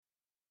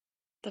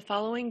The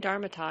following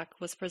Dharma talk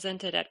was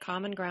presented at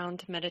Common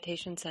Ground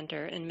Meditation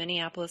Center in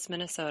Minneapolis,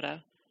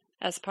 Minnesota,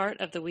 as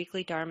part of the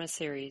weekly Dharma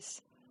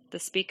series. The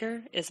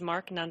speaker is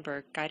Mark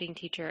Nunberg, guiding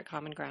teacher at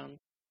Common Ground.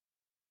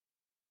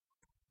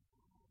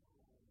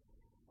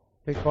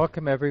 Big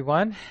welcome,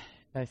 everyone.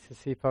 Nice to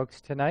see folks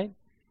tonight.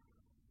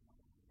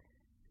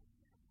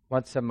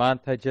 Once a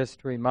month, I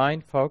just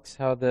remind folks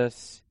how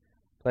this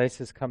place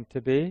has come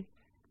to be.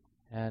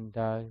 And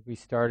we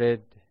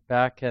started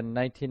back in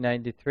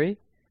 1993.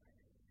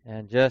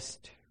 And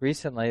just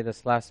recently,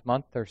 this last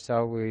month or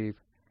so,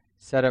 we've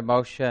set in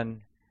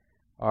motion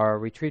our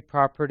retreat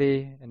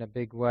property in a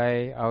big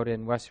way out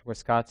in western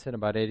Wisconsin,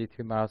 about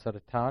 83 miles out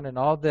of town. And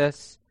all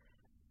this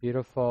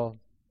beautiful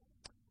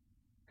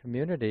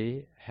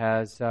community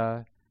has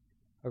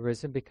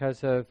arisen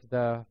because of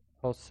the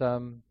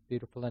wholesome,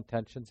 beautiful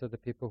intentions of the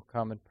people who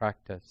come and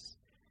practice.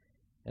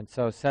 And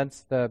so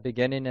since the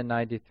beginning in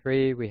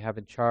 93, we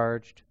haven't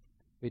charged.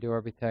 We do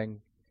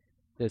everything.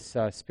 This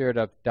spirit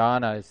of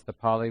dana is the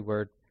Pali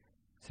word,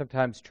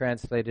 sometimes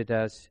translated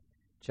as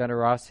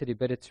generosity,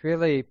 but it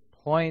really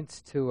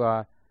points to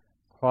a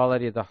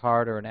quality of the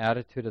heart or an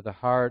attitude of the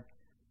heart.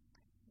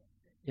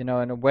 You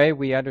know, in a way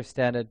we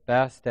understand it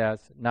best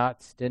as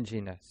not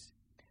stinginess.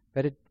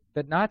 But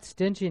not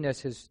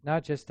stinginess is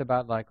not just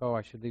about like, oh,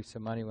 I should leave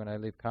some money when I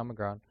leave Common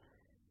Ground.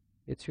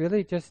 It's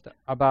really just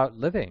about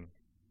living.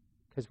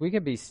 Because we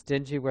can be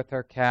stingy with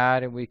our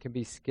cat, and we can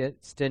be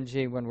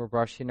stingy when we're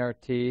brushing our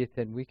teeth,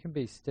 and we can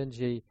be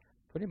stingy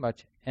pretty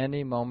much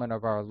any moment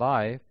of our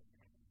life.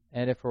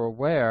 And if we're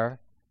aware,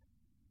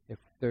 if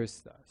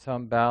there's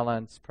some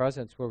balance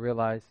presence, we'll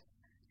realize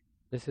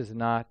this is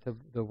not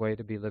the way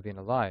to be living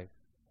a life.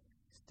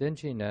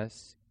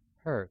 Stinginess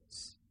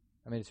hurts.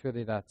 I mean, it's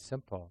really that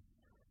simple.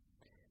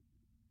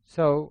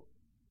 So,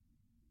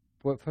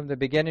 from the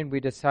beginning,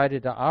 we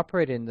decided to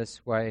operate in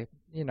this way.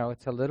 You know,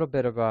 it's a little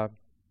bit of a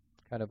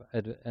kind of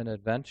an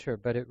adventure,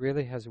 but it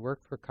really has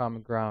worked for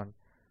Common Ground.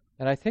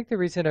 And I think the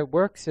reason it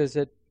works is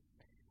it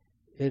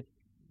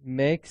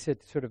makes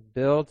it sort of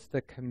builds the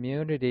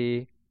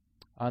community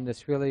on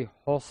this really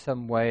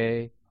wholesome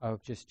way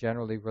of just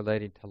generally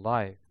relating to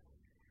life.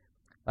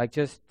 Like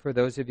just for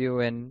those of you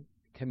in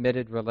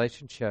committed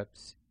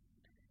relationships,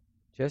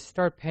 just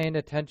start paying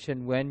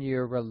attention when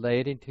you're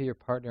relating to your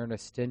partner in a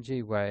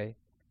stingy way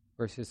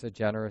versus a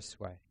generous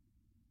way.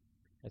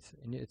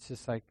 It's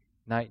just like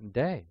night and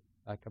day.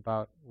 Like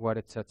about what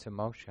it sets in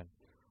motion.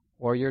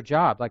 Or your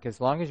job, like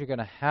as long as you're going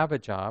to have a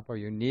job or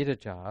you need a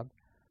job,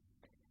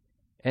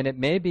 and it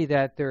may be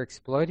that they're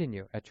exploiting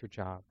you at your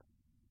job.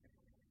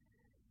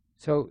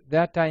 So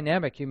that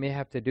dynamic, you may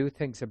have to do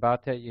things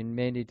about that, you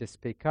may need to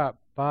speak up,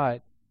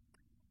 but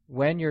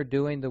when you're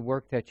doing the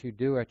work that you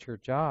do at your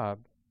job,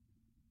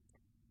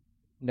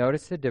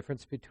 notice the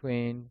difference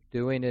between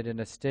doing it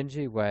in a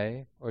stingy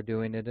way or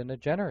doing it in a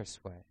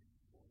generous way.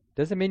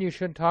 Doesn't mean you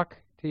shouldn't talk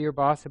to your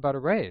boss about a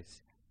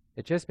raise.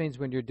 It just means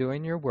when you're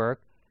doing your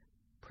work,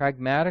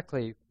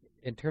 pragmatically,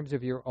 in terms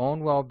of your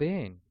own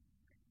well-being,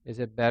 is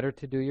it better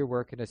to do your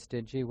work in a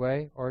stingy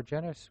way or a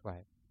generous way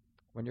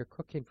when you're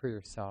cooking for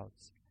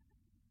yourselves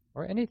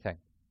or anything?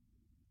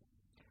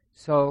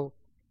 So,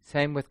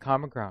 same with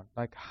Common Ground,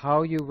 like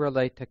how you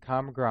relate to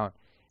Common Ground.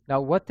 Now,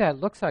 what that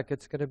looks like,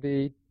 it's going to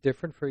be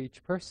different for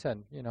each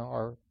person, you know,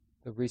 or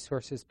the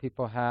resources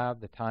people have,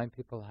 the time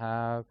people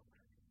have.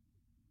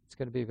 It's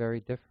going to be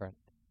very different.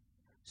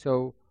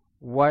 So,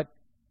 what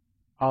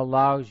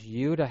allows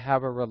you to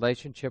have a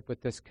relationship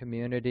with this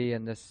community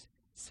and this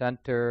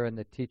center and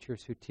the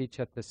teachers who teach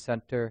at the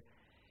center,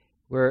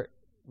 where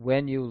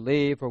when you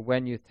leave or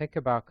when you think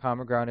about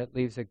Common Ground, it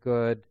leaves a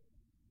good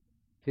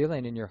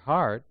feeling in your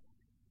heart,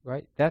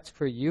 right? That's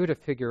for you to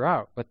figure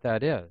out what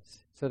that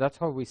is. So that's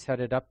why we set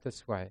it up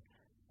this way.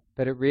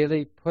 But it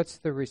really puts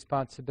the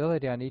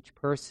responsibility on each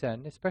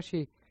person,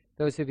 especially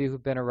those of you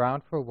who've been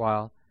around for a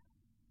while.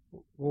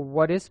 Well,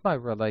 what is my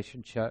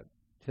relationship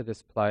to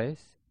this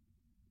place?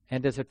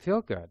 And does it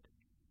feel good?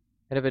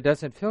 And if it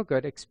doesn't feel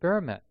good,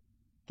 experiment.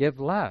 Give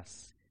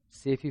less.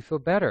 See if you feel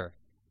better.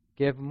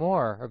 Give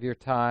more of your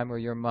time or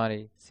your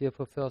money. See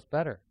if it feels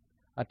better.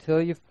 Until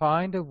you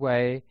find a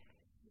way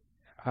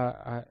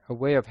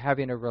of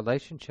having a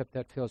relationship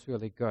that feels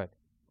really good.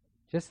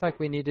 Just like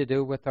we need to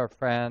do with our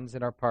friends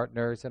and our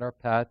partners and our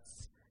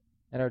pets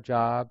and our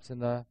jobs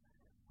and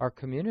our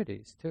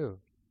communities too.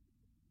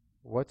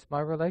 What's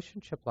my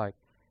relationship like?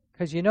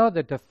 Because you know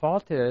the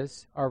default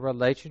is our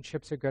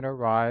relationships are going to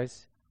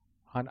rise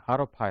on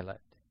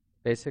autopilot.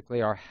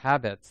 Basically our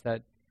habits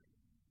that,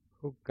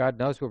 God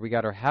knows where we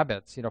got our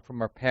habits, you know,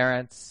 from our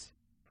parents,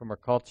 from our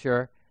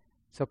culture.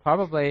 So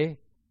probably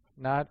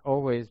not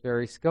always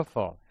very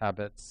skillful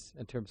habits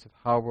in terms of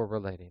how we're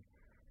relating.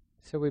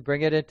 So we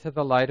bring it into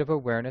the light of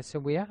awareness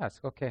and we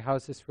ask, okay,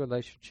 how's this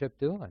relationship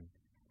doing?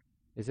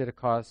 Is it a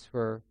cause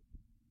for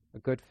a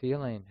good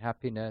feeling,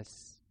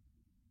 happiness,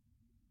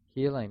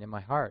 healing in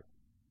my heart?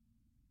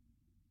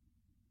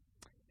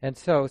 And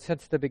so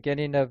since the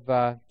beginning of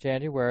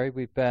January,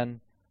 we've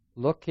been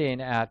looking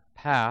at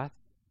path,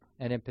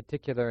 and in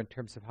particular in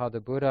terms of how the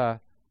Buddha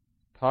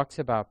talks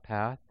about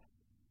path.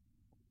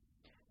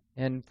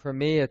 And for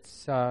me,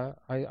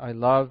 I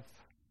love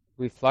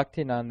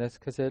reflecting on this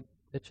because it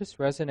just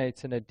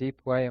resonates in a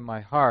deep way in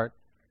my heart.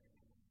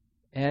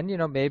 And,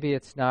 maybe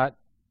it's not,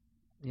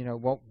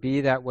 won't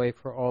be that way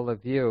for all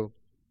of you.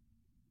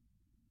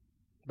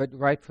 But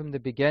right from the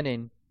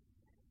beginning,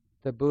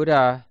 the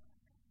Buddha,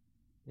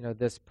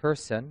 this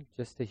person,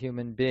 just a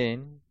human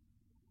being,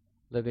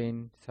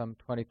 living some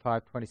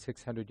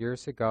 2,600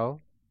 years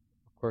ago,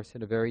 of course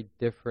in a very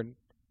different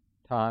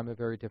time, a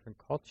very different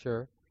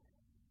culture,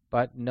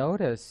 but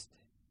noticed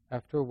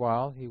after a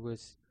while, he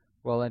was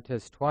well into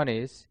his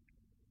 20s,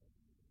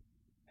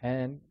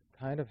 and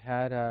kind of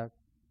had a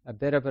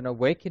bit of an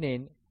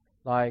awakening,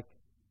 like,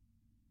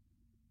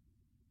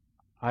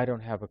 I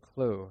don't have a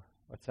clue.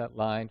 What's that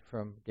line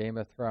from Game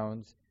of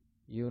Thrones?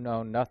 You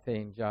know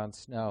nothing, Jon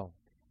Snow.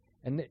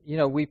 And,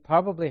 we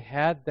probably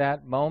had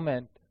that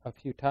moment a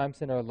few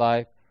times in our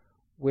life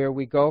where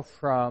we go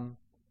from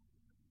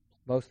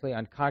mostly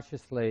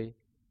unconsciously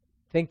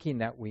thinking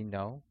that we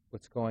know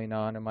what's going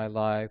on in my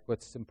life,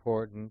 what's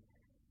important,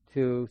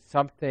 to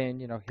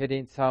something,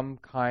 hitting some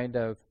kind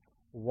of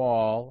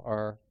wall,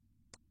 or,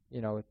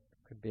 it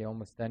could be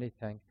almost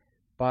anything.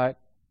 But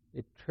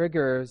it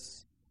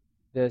triggers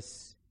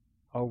this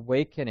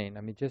awakening.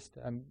 I mean,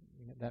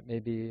 that may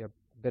be a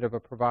bit of a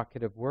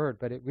provocative word,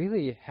 but it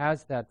really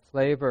has that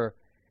flavor.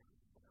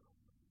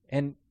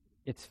 And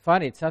it's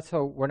funny, it's not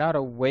so, we're not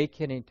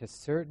awakening to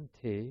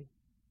certainty.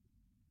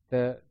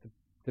 The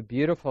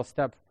beautiful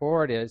step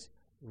forward is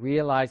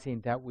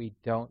realizing that we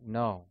don't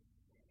know.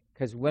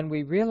 Because when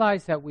we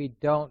realize that we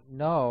don't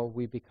know,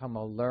 we become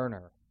a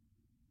learner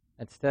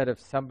instead of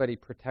somebody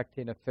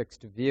protecting a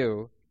fixed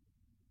view,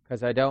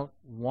 because I don't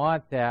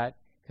want that,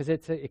 because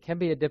it can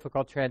be a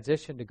difficult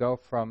transition to go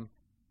from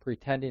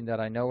pretending that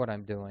I know what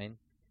I'm doing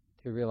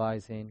to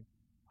realizing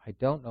I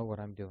don't know what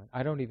I'm doing.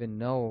 I don't even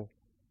know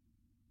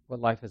what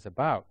life is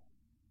about.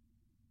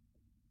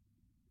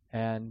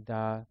 And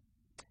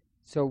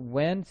so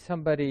when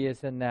somebody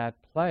is in that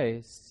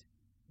place,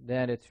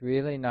 then it's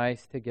really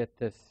nice to get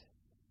this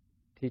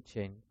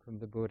teaching from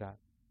the Buddha,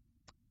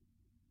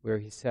 where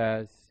he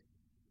says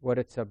what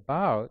it's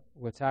about,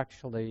 what's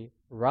actually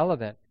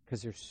relevant,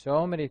 because there's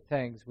so many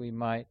things we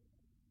might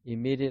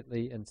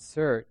immediately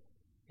insert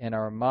in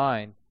our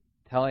mind,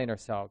 telling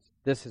ourselves,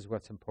 this is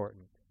what's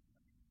important.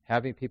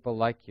 Having people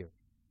like you,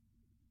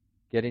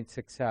 getting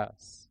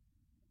success,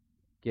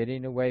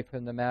 getting away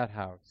from the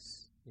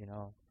madhouse,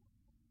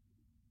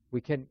 We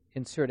can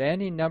insert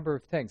any number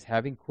of things,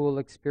 having cool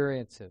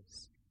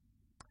experiences,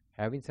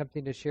 having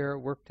something to share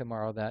at work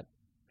tomorrow that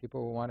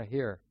people will want to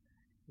hear,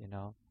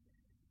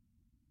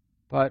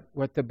 But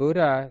what the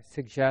Buddha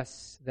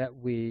suggests that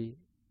we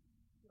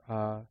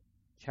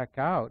check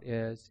out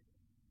is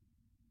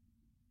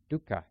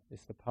dukkha,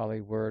 is the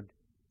Pali word.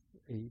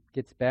 It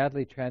gets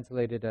badly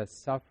translated as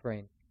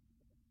suffering.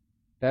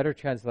 Better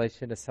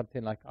translation is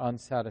something like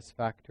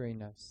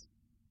unsatisfactoriness.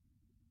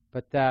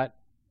 But that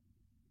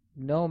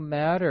no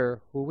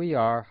matter who we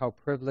are, how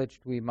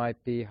privileged we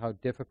might be, how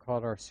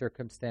difficult our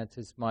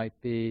circumstances might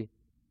be,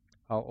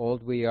 how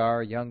old we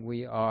are, young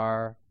we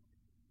are,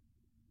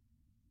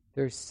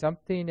 there's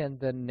something in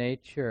the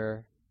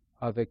nature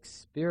of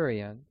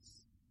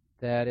experience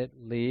that it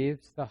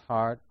leaves the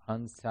heart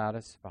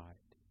unsatisfied.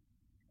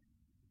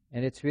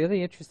 And it's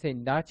really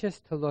interesting not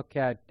just to look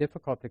at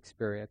difficult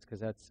experience, because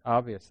that's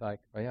obvious, like,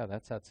 oh yeah,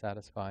 that's not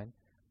satisfying,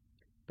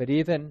 but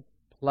even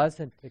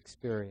pleasant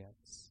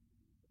experience,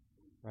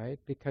 right?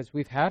 Because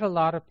we've had a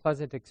lot of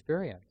pleasant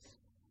experience.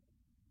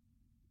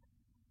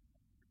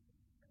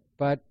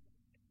 But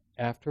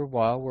after a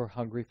while, we're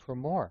hungry for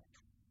more.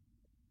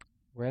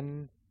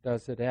 When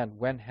does it end?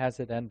 When has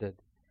it ended?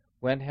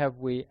 When have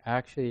we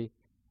actually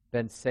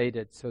been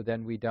sated so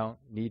then we don't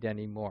need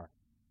any more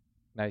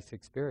nice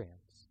experience?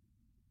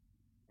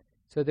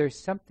 So there's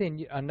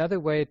something, another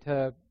word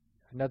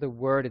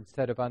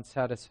instead of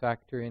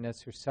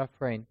unsatisfactoriness or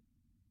suffering,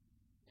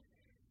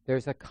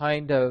 there's a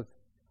kind of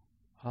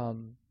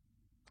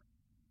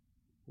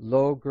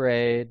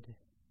low-grade,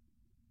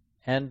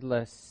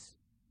 endless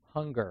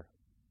hunger,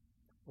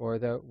 or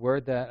the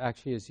word that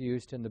actually is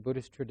used in the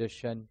Buddhist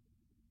tradition,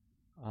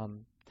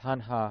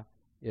 tanha,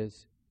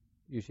 is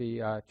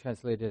usually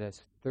translated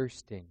as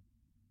thirsting.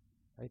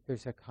 Right?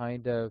 There's a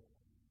kind of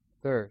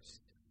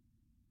thirst,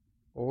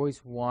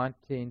 always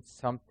wanting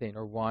something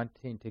or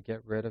wanting to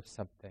get rid of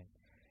something.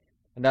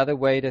 Another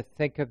way to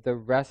think of the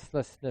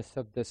restlessness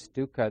of this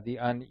dukkha, the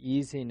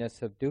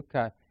uneasiness of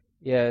dukkha,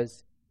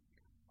 is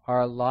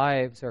our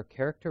lives are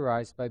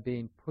characterized by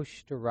being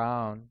pushed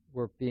around.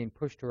 We're being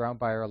pushed around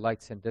by our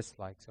likes and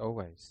dislikes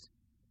always,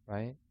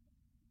 right?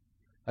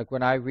 Like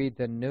when I read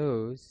the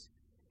news,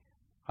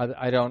 I'm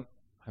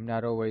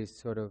not always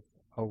sort of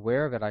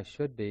aware of it. I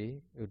should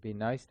be. It would be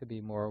nice to be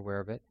more aware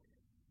of it.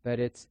 But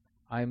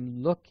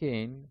I'm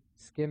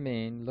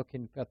skimming,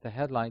 looking at the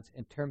headlines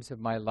in terms of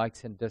my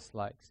likes and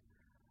dislikes.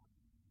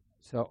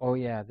 So, oh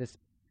yeah,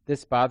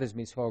 this bothers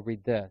me, so I'll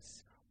read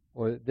this.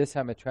 Or this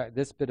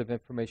bit of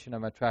information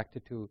I'm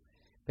attracted to.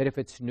 But if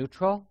it's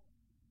neutral,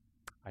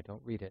 I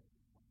don't read it,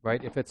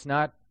 right? If it's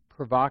not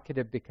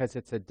provocative because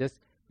it's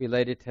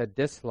related to a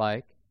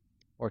dislike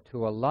or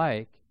to a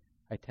like,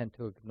 I tend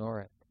to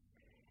ignore it.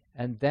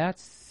 And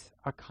that's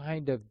a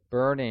kind of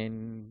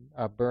burning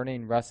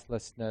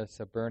restlessness,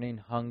 a burning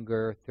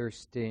hunger,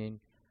 thirsting,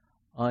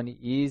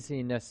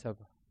 uneasiness of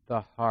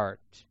the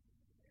heart.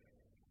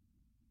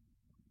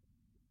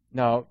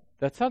 Now,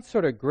 that sounds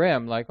sort of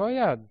grim, like, oh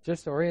yeah,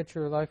 just orient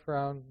your life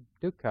around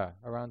dukkha,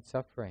 around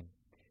suffering.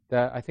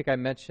 I think I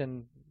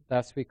mentioned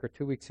last week or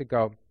 2 weeks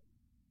ago,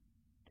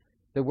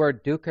 the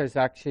word dukkha is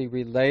actually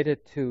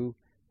related to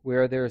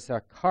where there's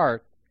a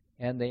cart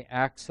and the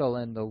axle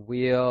and the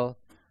wheel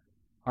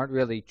aren't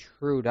really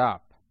trued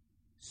up.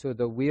 So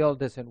the wheel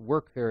doesn't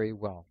work very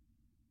well,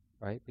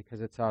 right?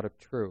 Because it's out of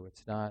true.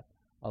 It's not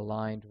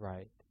aligned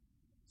right.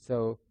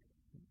 So,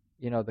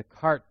 the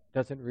cart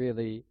doesn't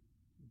really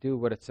do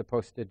what it's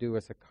supposed to do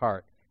as a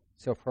cart.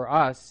 So for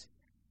us,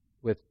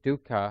 with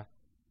dukkha,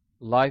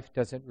 life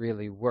doesn't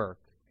really work.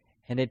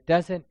 And it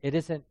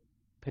isn't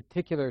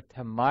particular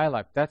to my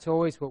life. That's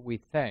always what we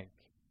think.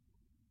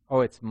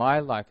 Oh, it's my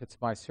life, it's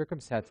my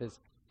circumstances.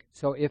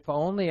 So if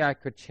only I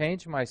could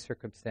change my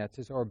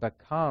circumstances or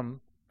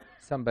become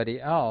somebody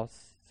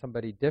else,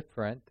 somebody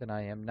different than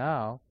I am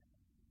now,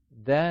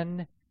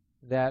 then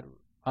that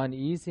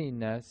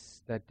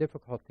uneasiness, that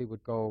difficulty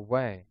would go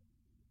away.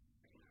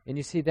 And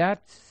you see,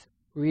 that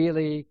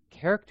really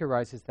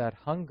characterizes that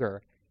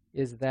hunger,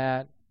 is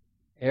that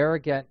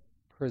arrogant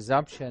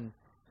presumption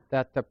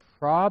that the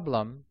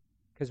problem,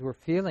 because we're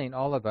feeling,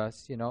 all of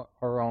us,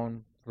 our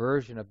own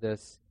version of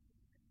this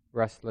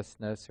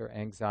restlessness or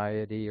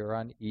anxiety or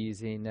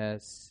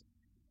uneasiness,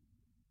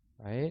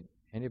 right?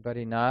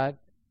 Anybody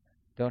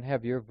don't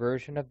have your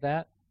version of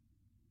that?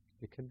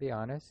 You can be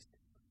honest.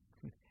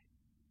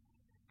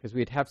 Because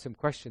we'd have some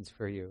questions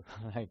for you,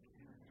 like,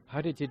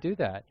 how did you do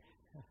that?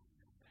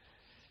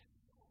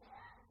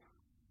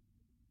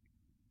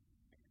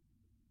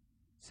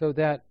 So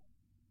that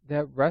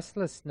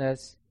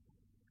restlessness,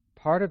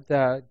 part of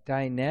the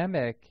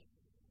dynamic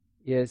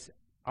is,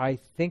 I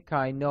think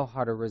I know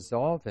how to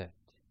resolve it.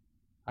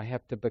 I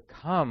have to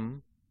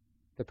become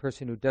the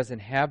person who doesn't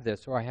have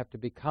this, or I have to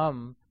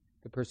become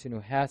the person who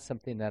has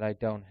something that I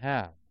don't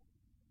have.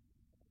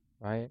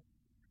 Right?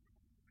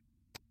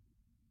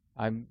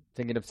 I'm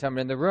thinking of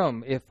someone in the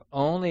room. If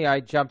only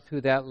I jump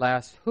through that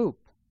last hoop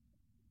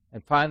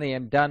and finally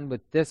am done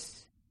with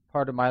this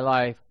part of my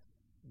life,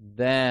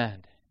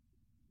 then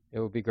it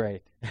will be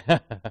great.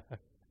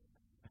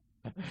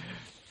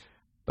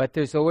 But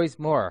there's always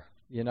more.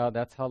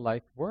 That's how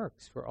life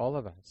works for all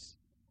of us.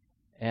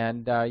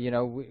 And,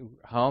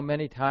 how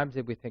many times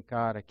did we think,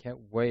 God, I can't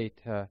wait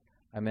till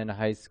I'm in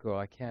high school.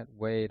 I can't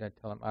wait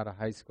until I'm out of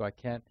high school. I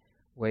can't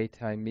wait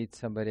till I meet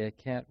somebody. I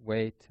can't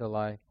wait till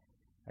I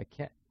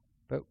can't.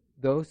 But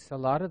a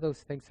lot of those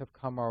things have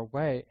come our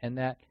way, and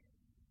that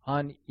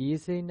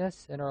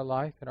uneasiness in our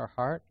life, in our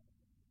heart,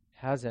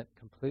 hasn't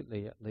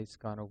completely at least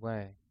gone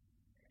away.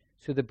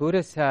 So the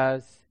Buddha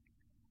says,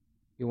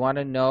 you want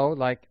to know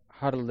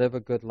how to live a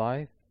good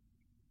life?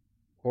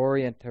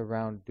 Orient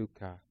around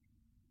dukkha.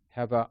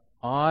 Have an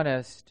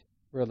honest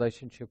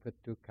relationship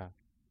with dukkha.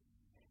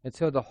 And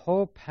so the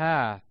whole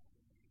path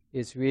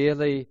is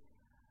really,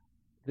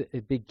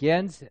 it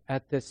begins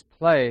at this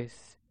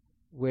place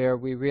where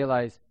we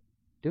realize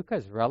dukkha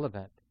is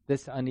relevant.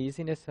 This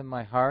uneasiness in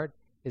my heart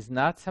is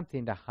not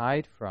something to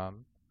hide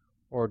from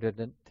or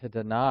to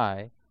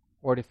deny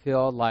or to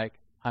feel like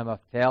I'm a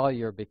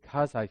failure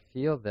because I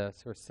feel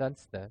this or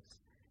sense this.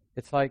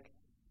 It's like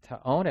to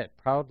own it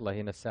proudly,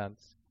 in a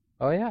sense.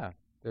 Oh yeah,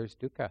 there's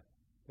dukkha.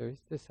 There's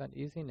this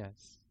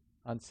uneasiness,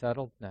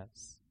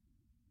 unsettledness,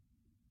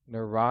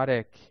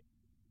 neurotic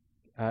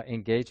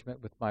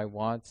engagement with my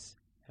wants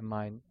and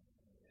my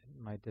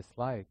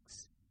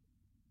dislikes.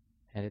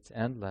 And it's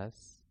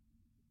endless.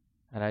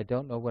 And I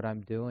don't know what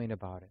I'm doing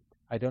about it.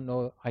 I don't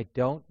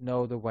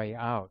know the way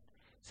out.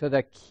 So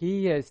the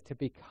key is to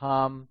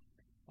become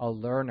a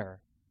learner.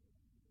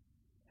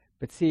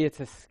 But see,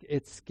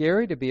 it's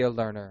scary to be a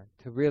learner.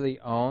 To really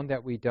own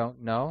that we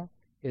don't know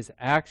is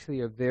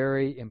actually a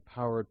very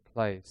empowered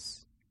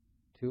place,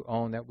 to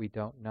own that we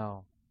don't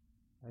know.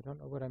 I don't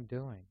know what I'm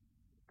doing.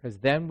 Because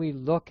then we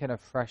look in a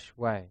fresh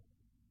way.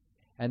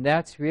 And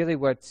that's really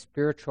what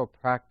spiritual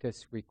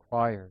practice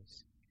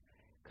requires.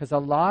 Because a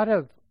lot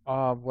of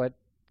what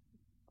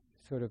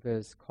sort of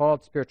is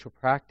called spiritual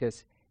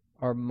practice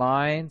are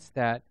minds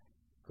that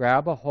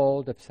grab a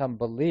hold of some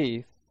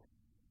belief,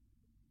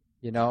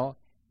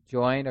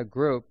 join a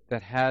group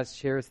that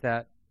shares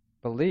that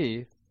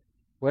belief,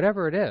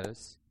 whatever it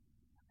is,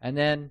 and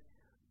then,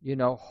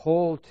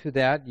 hold to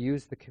that,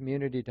 use the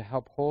community to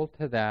help hold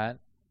to that.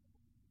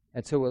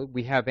 And so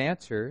we have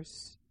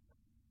answers,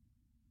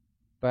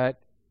 but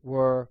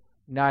we're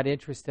not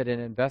interested in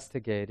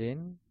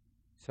investigating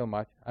so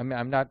much.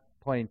 I'm not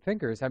pointing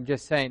fingers. I'm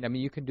just saying,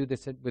 you can do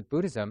this with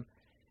Buddhism.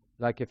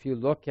 Like if you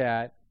look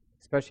at,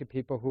 especially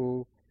people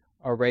who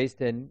are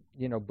raised in,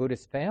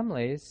 Buddhist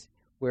families,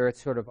 where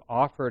it's sort of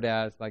offered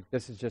as like,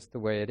 this is just the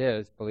way it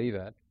is, believe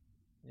it,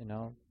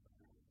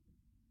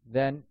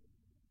 then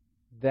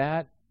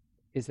that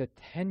is a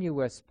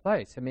tenuous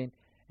place. I mean,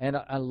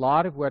 and a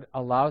lot of what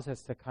allows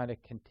us to kind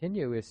of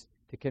continue is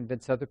to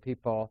convince other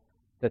people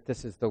that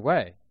this is the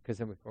way. Because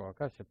then we go, oh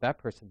gosh, if that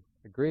person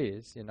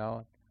agrees,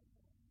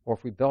 or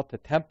if we built a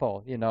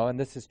temple, and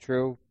this is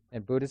true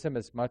in Buddhism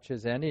as much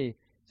as any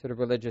sort of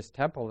religious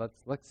temple,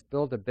 let's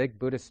build a big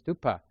Buddhist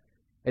stupa.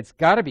 It's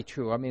got to be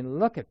true. I mean,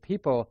 look at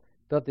people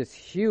build this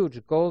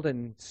huge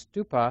golden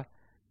stupa.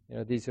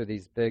 These are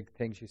these big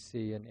things you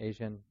see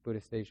in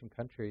Buddhist Asian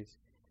countries.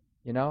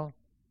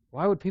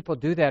 Why would people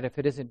do that if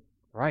it isn't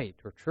right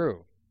or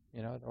true?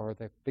 Or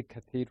the big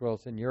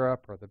cathedrals in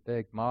Europe or the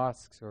big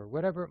mosques or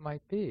whatever it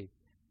might be.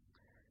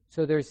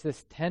 So there's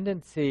this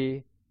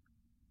tendency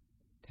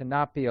to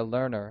not be a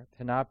learner,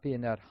 to not be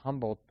in that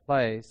humbled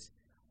place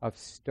of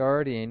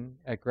starting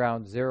at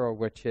ground zero,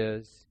 which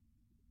is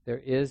there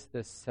is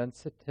this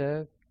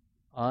sensitive,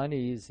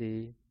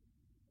 uneasy,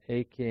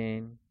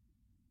 aching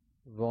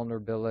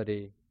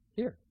vulnerability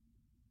here.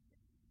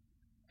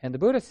 And the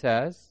Buddha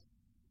says,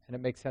 and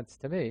it makes sense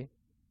to me,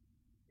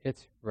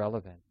 it's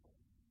relevant.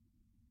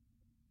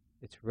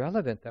 It's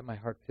relevant that my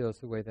heart feels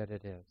the way that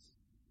it is.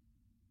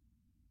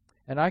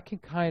 And I can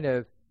kind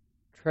of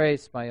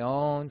trace my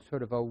own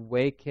sort of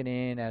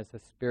awakening as a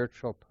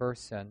spiritual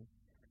person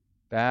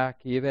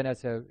back even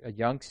as a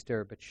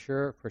youngster, but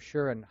for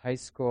sure in high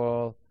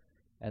school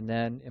and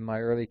then in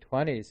my early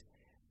 20s,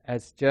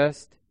 as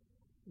just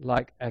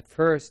like at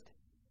first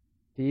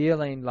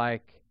feeling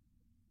like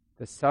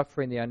the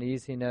suffering, the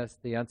uneasiness,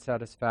 the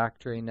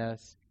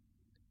unsatisfactoriness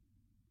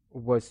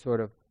was sort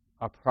of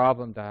a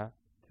problem to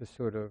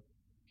sort of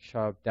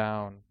shove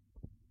down.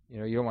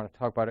 You don't want to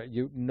talk about it.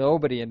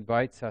 Nobody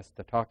invites us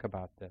to talk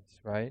about this,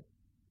 right?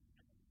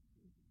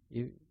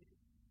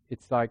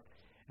 It's like,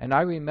 and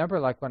I remember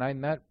like when I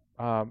met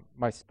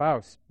my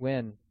spouse,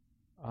 Wynn,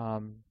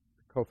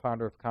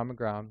 co-founder of Common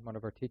Ground, one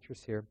of our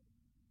teachers here,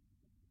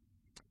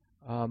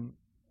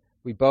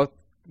 we both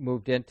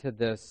moved into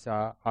this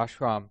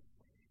ashram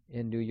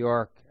in New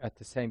York at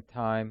the same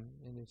time.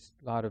 And there's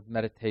a lot of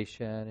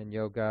meditation and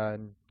yoga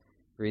and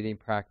breathing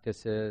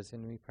practices,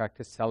 and we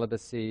practiced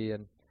celibacy.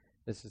 And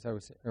I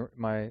was in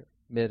my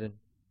mid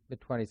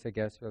 20s, I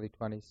guess, early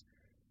 20s,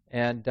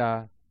 and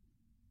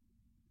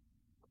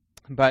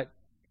but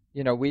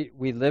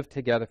we lived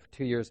together for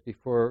 2 years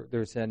before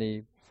there's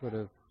any sort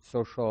of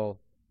social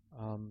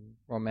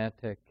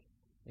romantic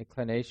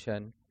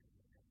inclination.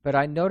 But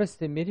I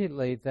noticed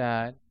immediately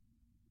that,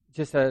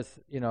 just as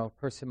a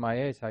person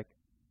my age, like,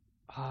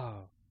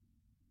 oh,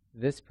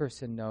 this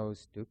person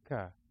knows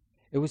dukkha.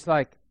 It was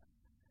like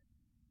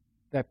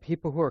that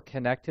people who are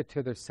connected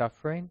to their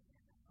suffering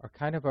are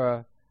kind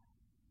of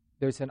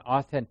there's an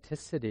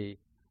authenticity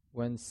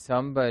when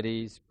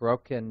somebody's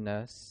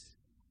brokenness,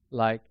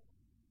 like,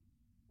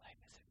 life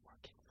isn't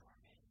working for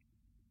me.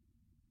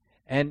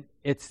 And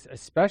it's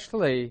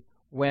especially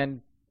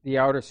when the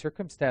outer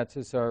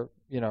circumstances are,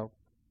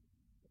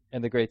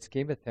 in the great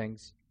scheme of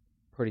things,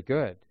 pretty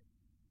good.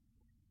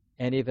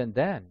 And even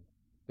then,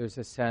 there's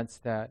a sense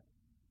that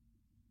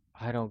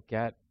I don't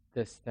get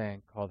this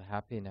thing called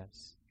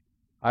happiness.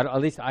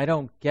 At least I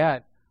don't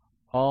get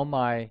all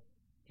my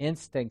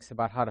instincts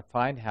about how to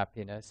find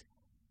happiness.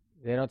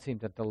 They don't seem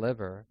to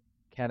deliver.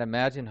 Can't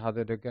imagine how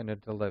they're going to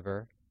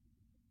deliver.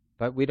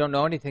 But we don't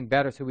know anything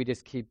better, so we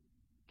just keep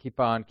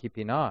on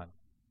keeping on,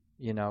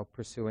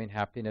 pursuing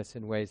happiness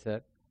in ways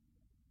that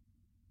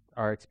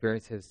our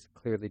experience has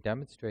clearly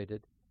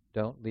demonstrated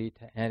don't lead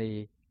to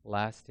any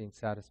lasting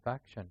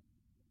satisfaction.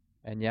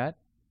 And yet,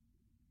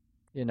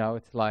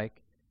 it's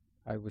like,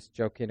 I was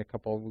joking a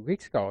couple of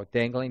weeks ago,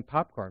 dangling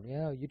popcorn.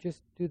 You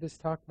just do this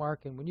talk,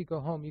 Mark, and when you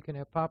go home, you can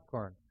have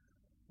popcorn.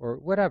 Or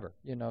whatever,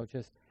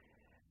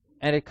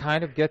 and it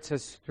kind of gets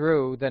us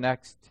through the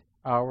next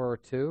hour or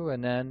two,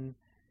 and then,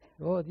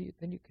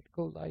 then you could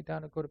go lie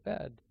down and go to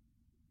bed,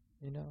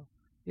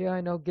 Yeah,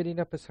 I know getting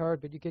up is hard,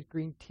 but you get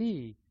green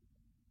tea,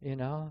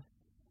 And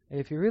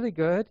if you're really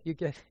good, you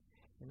get,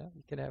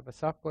 you can have a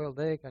soft-boiled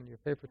egg on your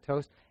favorite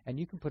toast, and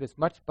you can put as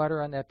much butter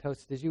on that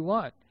toast as you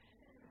want,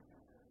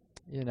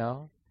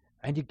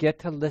 And you get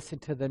to listen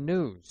to the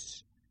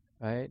news,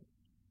 right?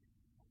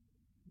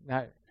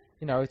 Now,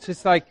 it's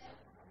just like,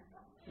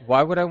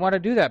 why would I want to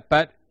do that?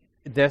 But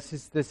this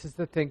is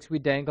the things we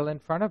dangle in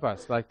front of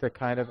us, like to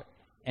kind of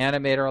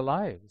animate our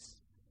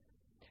lives.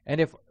 And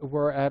if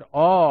we're at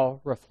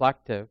all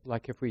reflective,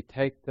 like if we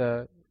take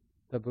the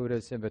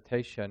Buddha's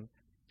invitation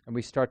and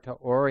we start to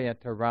orient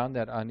around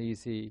that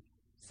uneasy,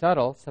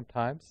 subtle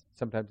sometimes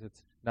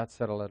it's not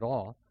subtle at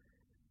all,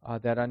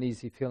 that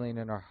uneasy feeling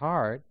in our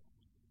heart,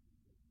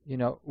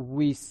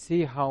 we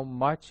see how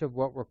much of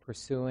what we're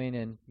pursuing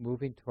and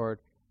moving toward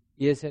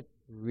isn't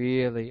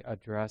really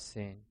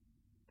addressing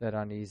that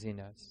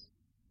uneasiness.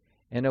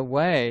 In a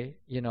way,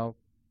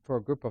 for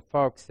a group of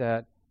folks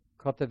that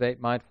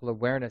cultivate mindful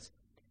awareness,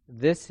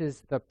 this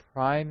is the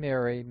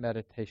primary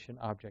meditation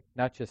object,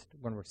 not just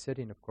when we're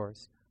sitting, of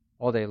course,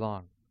 all day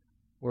long.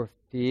 We're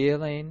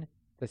feeling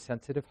the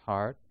sensitive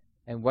heart,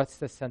 and what's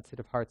the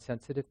sensitive heart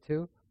sensitive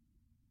to?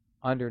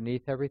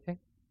 Underneath everything?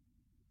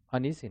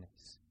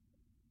 Uneasiness,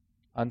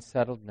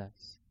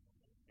 unsettledness.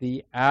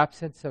 the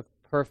absence of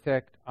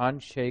perfect,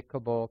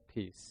 unshakable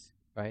peace,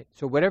 right?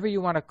 So whatever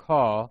you want to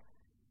call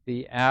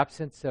the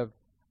absence of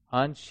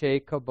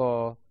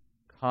unshakable,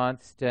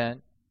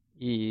 constant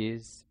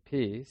ease,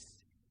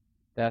 peace,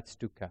 that's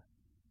dukkha.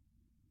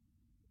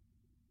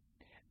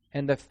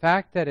 And the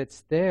fact that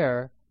it's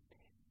there,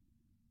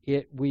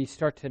 we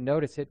start to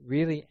notice it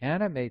really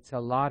animates a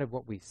lot of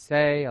what we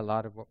say, a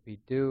lot of what we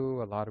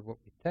do, a lot of what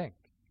we think.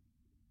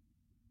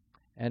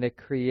 And it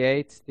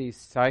creates these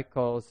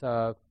cycles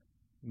of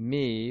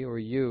me or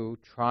you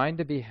trying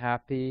to be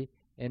happy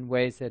in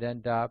ways that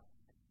end up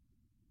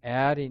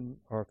adding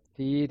or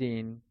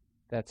feeding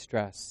that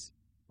stress,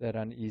 that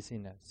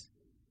uneasiness.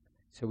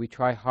 So we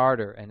try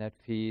harder and that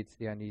feeds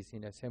the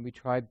uneasiness. And we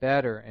try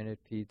better and it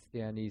feeds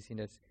the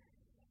uneasiness.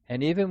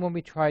 And even when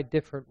we try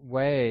different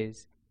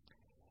ways,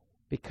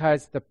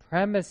 because the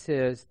premise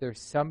is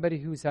there's somebody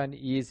who's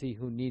uneasy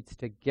who needs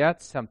to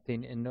get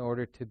something in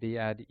order to be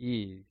at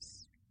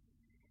ease.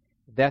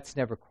 That's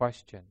never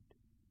questioned.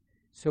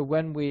 So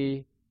when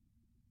we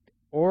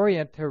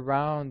orient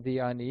around the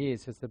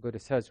unease, as the Buddha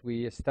says,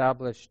 we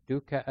establish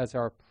dukkha as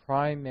our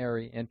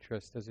primary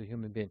interest as a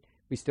human being.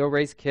 We still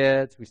raise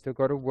kids, we still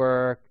go to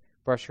work,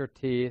 brush our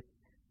teeth,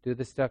 do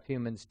the stuff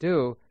humans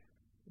do,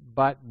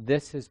 but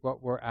this is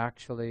what we're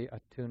actually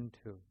attuned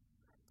to.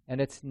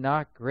 And it's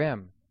not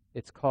grim.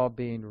 It's called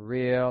being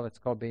real. It's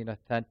called being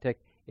authentic.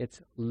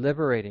 It's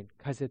liberating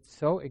because it's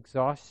so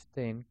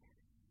exhausting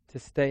to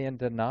stay in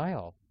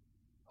denial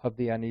of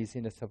the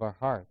uneasiness of our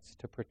hearts,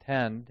 to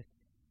pretend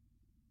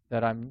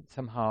that I'm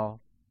somehow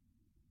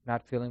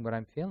not feeling what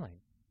I'm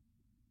feeling.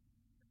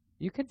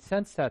 You can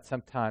sense that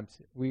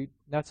sometimes.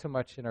 Not so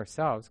much in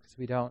ourselves because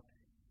we don't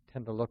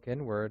tend to look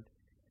inward,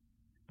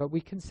 but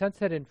we can sense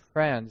that in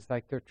friends,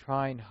 like they're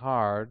trying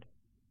hard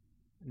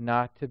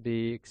not to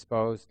be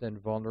exposed and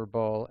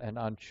vulnerable and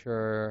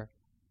unsure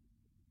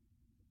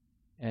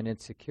and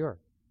insecure.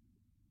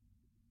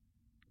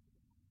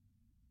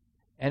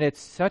 And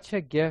it's such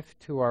a gift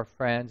to our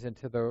friends and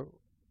to the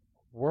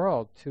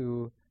world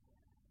to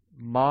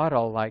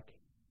model, like,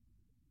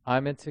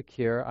 I'm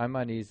insecure, I'm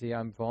uneasy,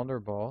 I'm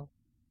vulnerable,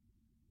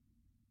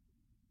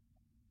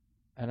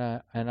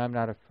 and I'm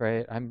not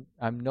afraid.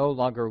 I'm no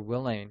longer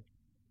willing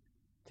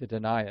to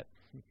deny it.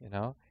 You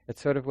know,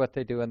 it's sort of what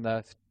they do in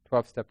the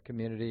 12-step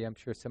community. I'm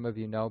sure some of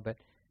you know, but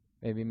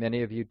maybe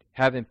many of you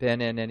haven't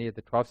been in any of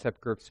the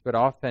 12-step groups. But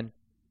often,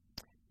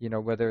 you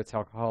know, whether it's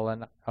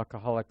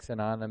Alcoholics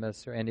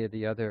Anonymous or any of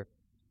the other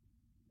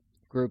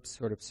groups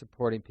sort of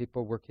supporting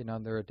people working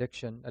on their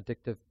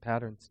addictive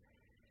patterns.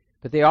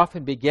 But they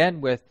often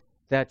begin with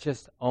that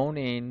just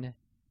owning,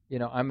 you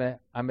know,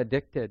 I'm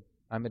addicted.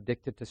 I'm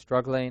addicted to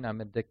struggling. I'm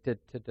addicted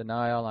to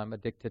denial. I'm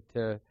addicted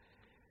to,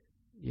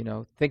 you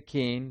know,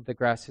 thinking the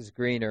grass is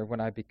greener when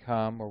I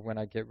become or when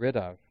I get rid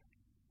of,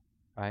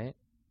 right?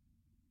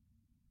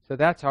 So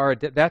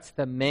that's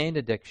the main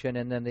addiction,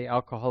 and then the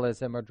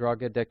alcoholism or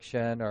drug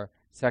addiction or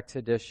sex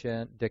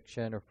addiction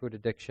or food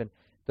addiction,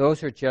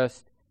 those are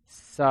just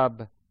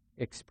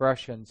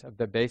sub-expressions of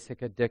the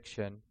basic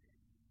addiction.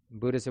 In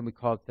Buddhism, we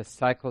call it the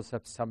cycles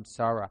of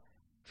samsara,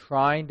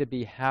 trying to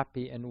be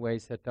happy in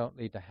ways that don't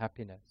lead to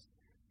happiness.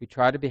 We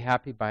try to be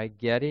happy by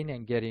getting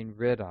and getting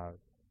rid of.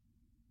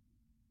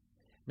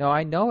 Now,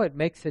 I know it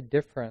makes a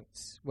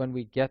difference when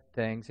we get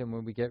things and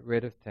when we get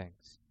rid of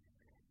things.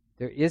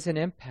 There is an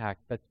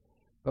impact, but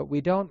we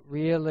don't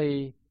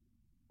really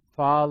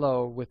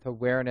follow with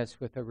awareness,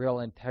 with a real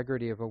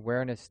integrity of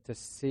awareness to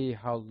see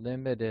how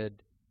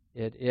limited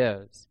it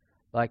is.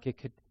 Like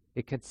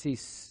it could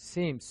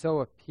seem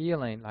so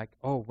appealing, like,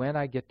 oh, when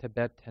I get to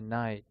bed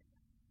tonight,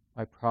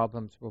 my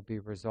problems will be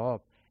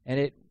resolved. And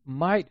it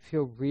might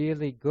feel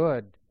really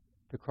good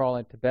to crawl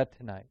into bed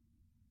tonight,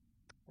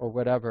 or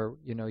whatever,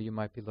 you know, you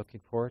might be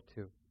looking forward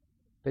to.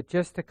 But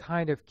just to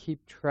kind of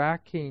keep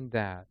tracking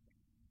that,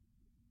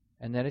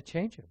 and then it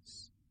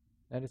changes.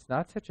 Then it's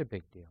not such a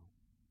big deal.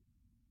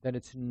 Then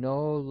it's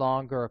no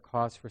longer a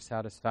cause for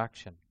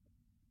satisfaction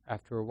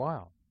after a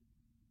while.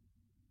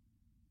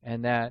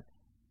 And that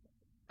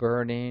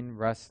burning,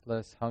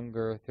 restless,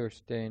 hunger,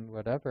 thirsting,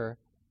 whatever,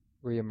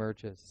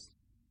 reemerges.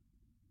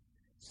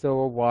 So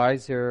a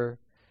wiser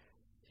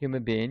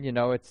human being, you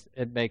know,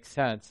 it makes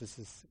sense.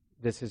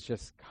 This is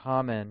just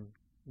common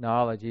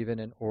knowledge, even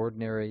in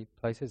ordinary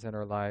places in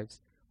our lives,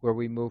 where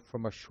we move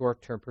from a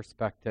short-term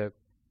perspective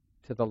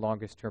to the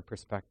longest-term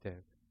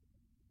perspective.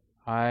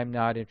 I'm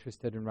not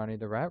interested in running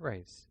the rat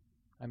race.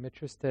 I'm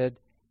interested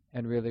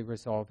in really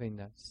resolving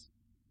this.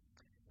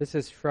 This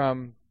is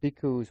from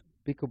Bhikkhu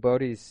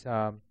Bodhi's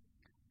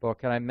book,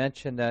 and I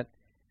mentioned that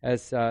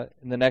as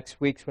in the next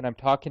weeks when I'm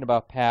talking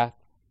about path,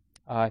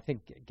 I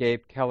think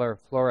Gabe Keller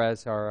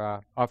Flores,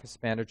 our office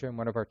manager and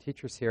one of our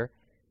teachers here,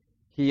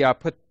 he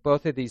put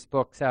both of these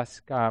books,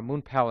 asked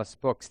Moon Palace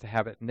Books to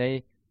have it, and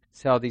they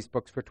sell these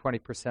books for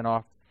 20%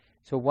 off.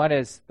 So one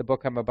is the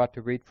book I'm about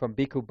to read from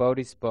Bhikkhu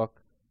Bodhi's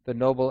book, The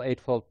Noble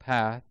Eightfold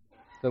Path,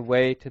 The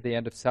Way to the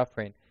End of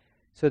Suffering.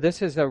 So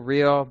this is a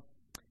real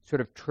sort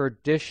of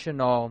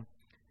traditional,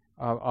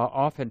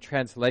 often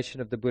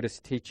translation of the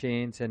Buddhist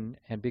teachings, and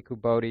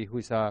Bhikkhu Bodhi,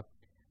 who's a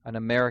an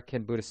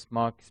American Buddhist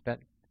monk,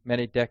 spent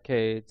many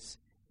decades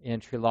in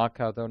Sri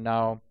Lanka, though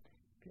now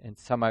in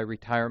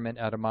semi-retirement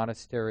at a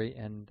monastery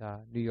in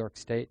New York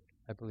State,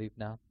 I believe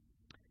now.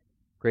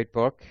 Great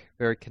book,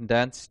 very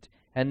condensed.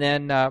 And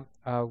then a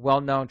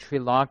well-known Sri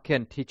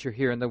Lankan teacher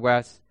here in the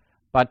West,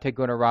 Bhante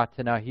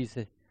Gunaratana. He's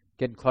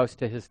getting close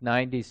to his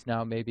 90s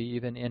now, maybe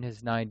even in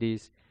his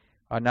 90s.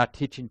 Not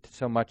teaching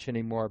so much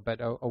anymore, but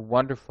a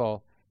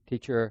wonderful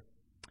teacher.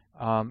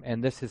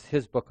 And this is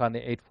his book on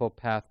the Eightfold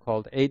Path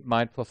called 8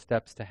 Mindful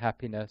Steps to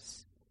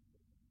Happiness.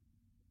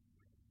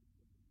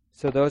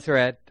 So those are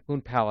at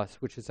Un Palace,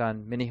 which is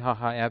on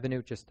Minnehaha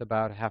Avenue, just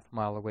about a half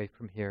mile away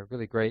from here.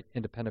 Really great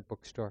independent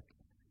bookstore.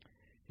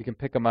 You can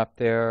pick them up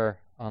there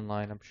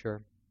online, I'm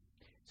sure.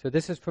 So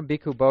this is from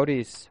Bhikkhu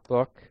Bodhi's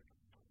book.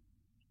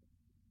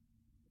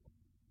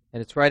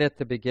 And it's right at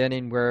the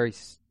beginning where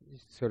he's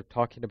sort of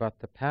talking about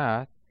the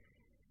path.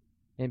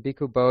 And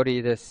Bhikkhu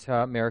Bodhi, this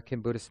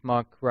American Buddhist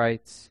monk,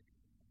 writes,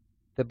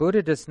 "The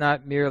Buddha does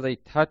not merely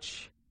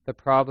touch the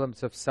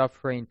problems of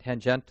suffering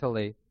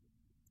tangentially.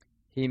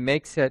 He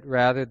makes it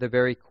rather the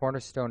very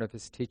cornerstone of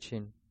his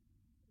teaching.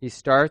 He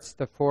starts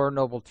the Four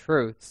Noble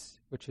Truths,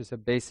 which is a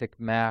basic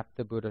map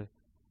the Buddha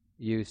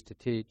used to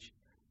teach,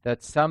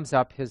 that sums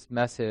up his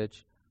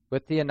message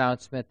with the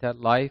announcement that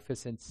life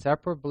is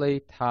inseparably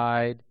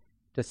tied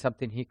to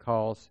something he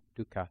calls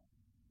dukkha.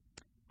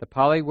 The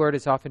Pali word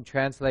is often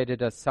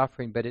translated as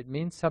suffering, but it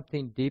means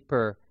something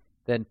deeper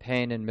than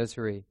pain and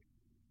misery.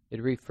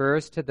 It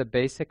refers to the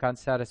basic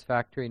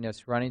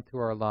unsatisfactoriness running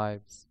through our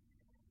lives,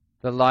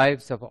 the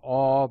lives of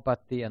all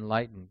but the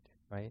enlightened,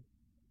 right?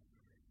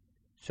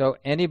 So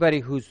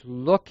anybody who's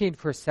looking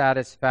for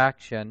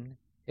satisfaction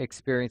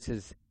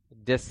experiences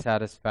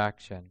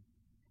dissatisfaction.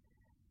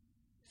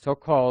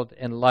 So-called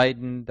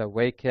enlightened,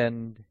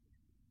 awakened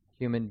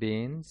human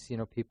beings,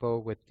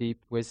 people with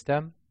deep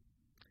wisdom,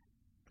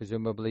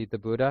 presumably the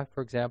Buddha,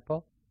 for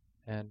example,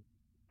 and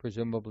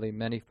presumably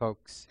many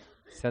folks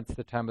since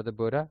the time of the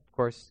Buddha. Of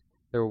course,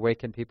 there were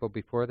awakened people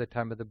before the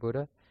time of the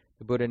Buddha.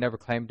 The Buddha never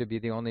claimed to be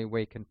the only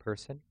awakened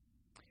person.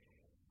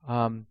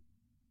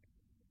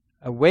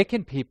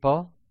 Awakened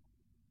people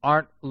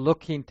aren't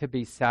looking to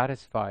be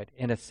satisfied,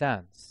 in a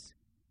sense.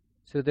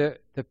 So the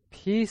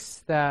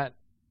peace the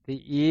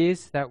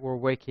ease that we're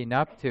waking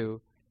up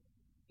to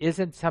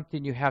isn't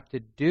something you have to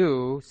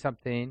do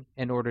something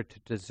in order to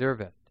deserve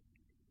it.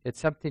 It's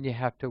something you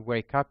have to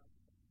wake up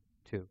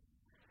to.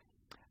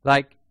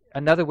 Like,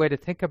 another way to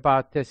think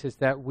about this is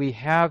that we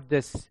have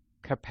this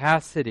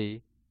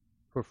capacity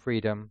for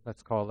freedom,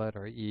 let's call it,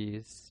 or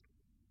ease,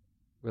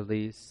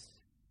 release.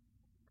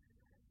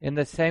 In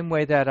the same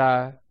way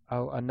that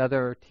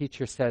another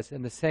teacher says,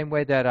 in the same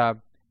way that a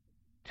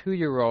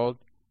 2-year-old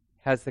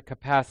has the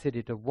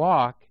capacity to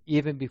walk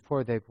even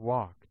before they've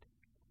walked.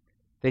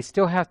 They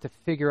still have to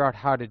figure out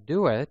how to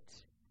do it,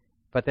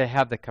 but they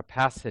have the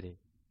capacity.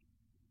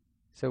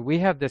 So we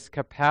have this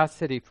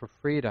capacity for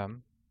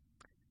freedom,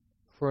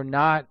 for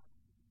not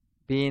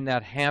being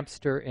that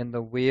hamster in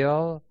the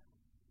wheel,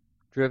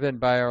 driven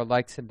by our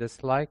likes and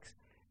dislikes.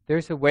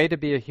 There's a way to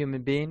be a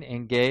human being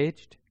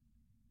engaged,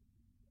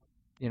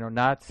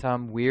 not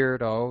some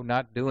weirdo,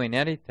 not doing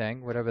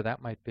anything, whatever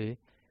that might be,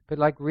 but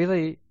like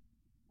really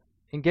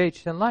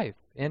engaged in life,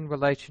 in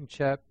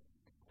relationship,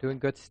 doing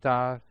good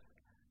stuff,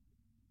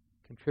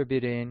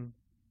 contributing,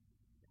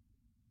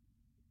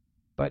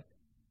 but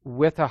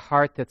with a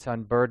heart that's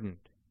unburdened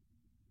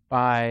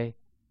by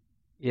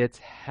its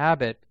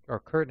habit or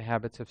current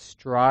habits of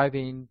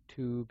striving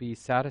to be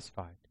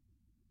satisfied.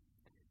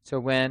 So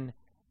when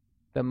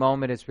the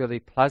moment is really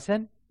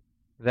pleasant,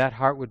 that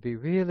heart would be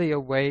really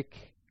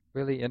awake,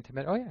 really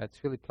intimate. Oh yeah,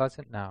 it's really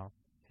pleasant now.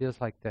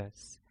 Feels like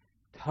this.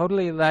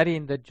 Totally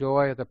letting the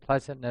joy or the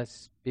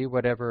pleasantness be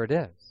whatever it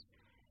is.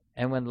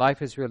 And when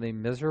life is really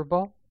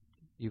miserable,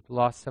 you've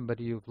lost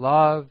somebody you've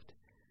loved,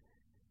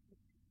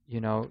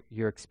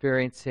 you're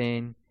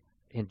experiencing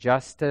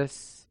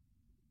injustice,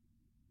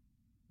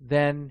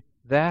 then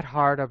that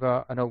heart of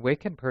an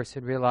awakened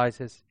person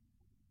realizes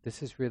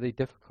this is really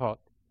difficult.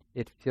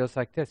 It feels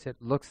like this. It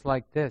looks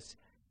like this.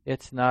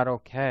 It's not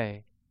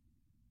okay.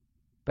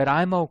 But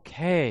I'm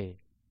okay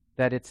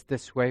that it's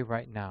this way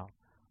right now.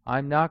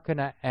 I'm not going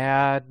to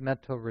add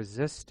mental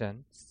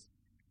resistance.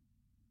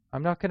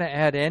 I'm not going to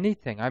add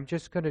anything. I'm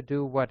just going to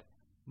do what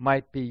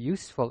might be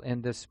useful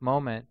in this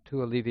moment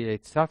to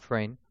alleviate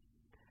suffering.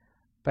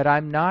 But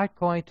I'm not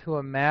going to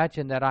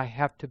imagine that I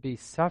have to be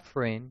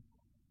suffering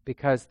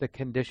because the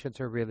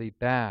conditions are really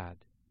bad.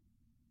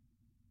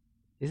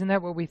 Isn't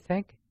that what we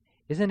think?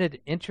 Isn't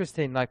it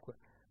interesting,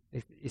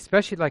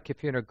 especially like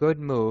if you're in a good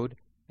mood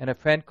and a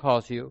friend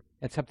calls you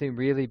and something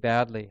really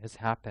badly has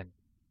happened.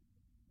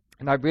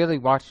 And I really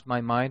watched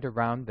my mind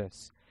around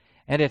this.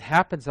 And it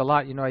happens a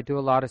lot. I do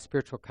a lot of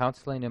spiritual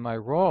counseling in my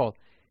role.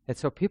 And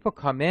so people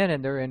come in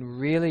and they're in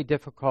really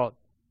difficult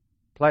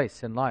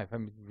place in life.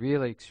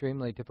 Really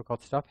extremely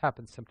difficult stuff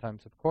happens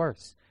sometimes, of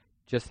course.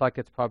 Just like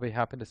it's probably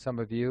happened to some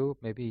of you,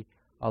 maybe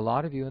a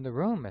lot of you in the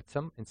room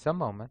in some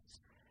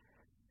moments.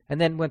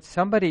 And then when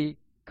somebody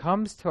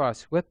comes to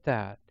us with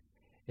that,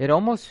 It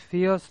almost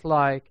feels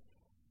like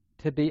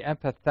to be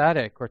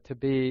empathetic or to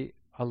be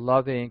a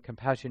loving,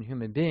 compassionate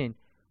human being,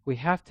 we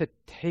have to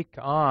take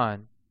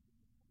on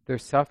their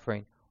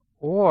suffering.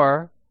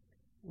 Or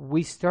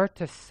we start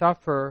to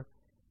suffer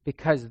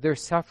because their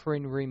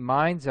suffering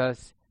reminds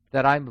us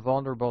that I'm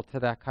vulnerable to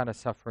that kind of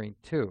suffering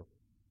too.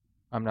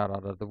 I'm not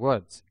out of the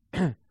woods.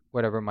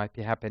 Whatever might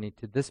be happening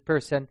to this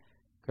person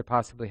could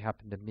possibly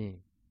happen to me.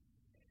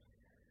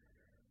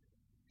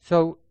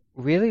 So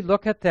really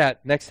look at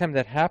that next time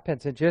that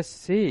happens and just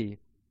see,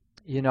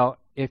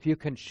 if you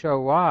can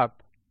show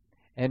up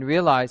and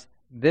realize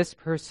this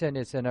person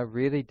is in a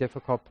really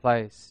difficult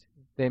place.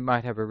 They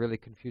might have a really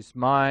confused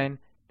mind.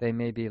 They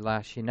may be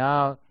lashing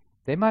out.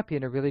 They might be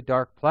in a really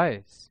dark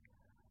place.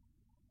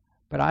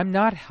 But I'm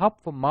not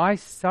helpful. My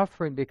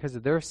suffering because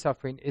of their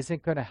suffering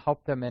isn't going to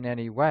help them in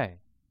any way.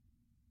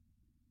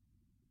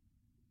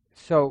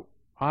 So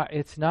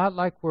it's not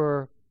like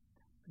we're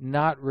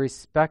not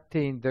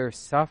respecting their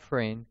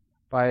suffering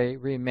by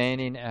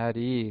remaining at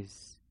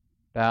ease,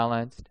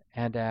 balanced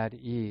and at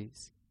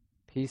ease,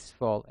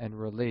 peaceful and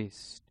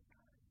released,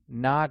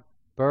 not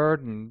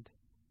burdened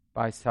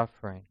by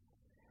suffering.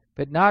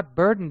 But not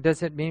burdened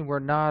doesn't mean we're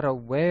not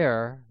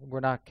aware,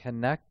 we're not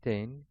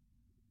connecting.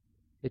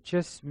 It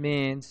just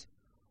means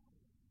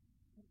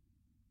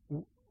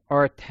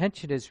our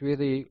attention is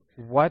really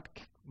what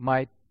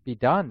might be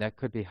done that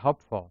could be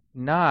helpful,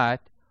 not,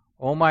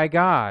 oh my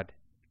God,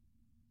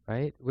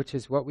 right? Which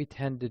is what we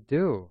tend to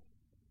do.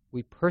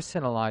 We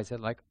personalize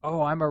it like,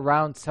 oh, I'm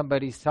around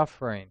somebody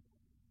suffering.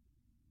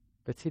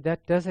 But see,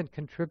 that doesn't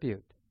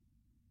contribute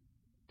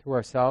to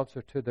ourselves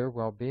or to their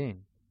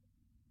well-being.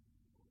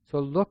 So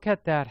look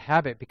at that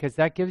habit, because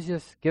that gives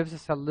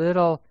us a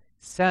little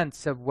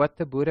sense of what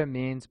the Buddha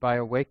means by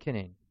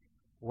awakening.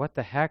 What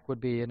the heck would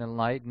be an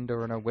enlightened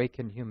or an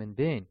awakened human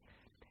being?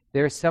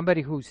 There's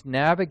somebody who's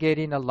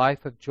navigating a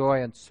life of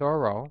joy and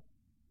sorrow,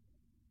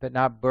 but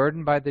not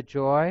burdened by the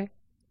joy,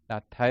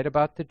 not tight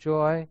about the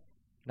joy,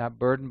 not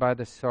burdened by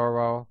the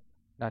sorrow,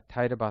 not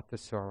tight about the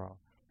sorrow.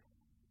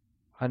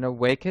 An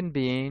awakened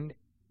being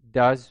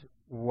does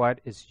what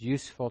is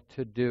useful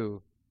to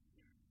do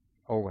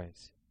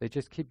always. They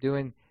just keep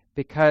doing,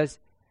 because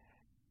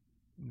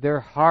their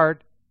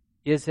heart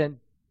isn't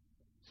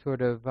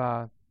sort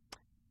of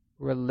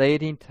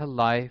relating to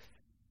life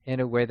in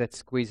a way that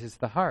squeezes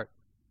the heart.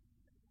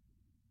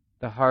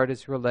 The heart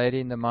is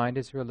relating, the mind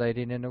is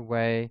relating in a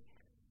way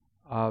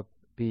of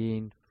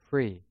being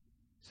free.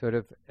 Sort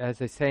of, as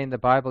they say in the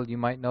Bible, you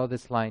might know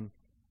this line,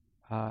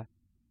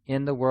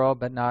 in the world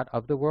but not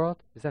of the world.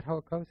 Is that how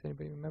it goes?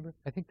 Anybody remember?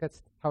 I think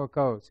that's how it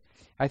goes.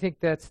 I think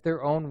that's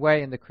their own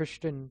way in the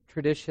Christian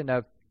tradition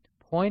of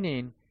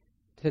pointing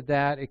to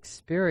that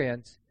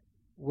experience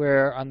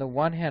where on the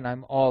one hand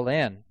I'm all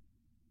in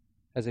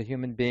as a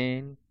human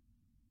being,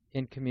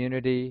 in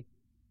community,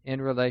 in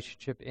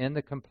relationship, in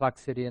the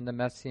complexity and the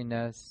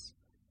messiness,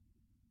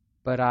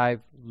 but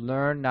I've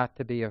learned not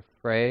to be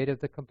afraid of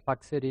the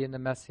complexity and the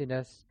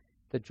messiness,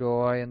 the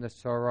joy and the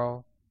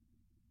sorrow,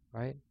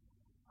 right?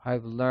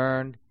 I've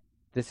learned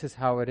this is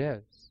how it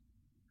is.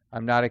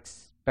 I'm not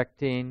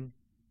expecting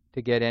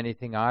to get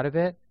anything out of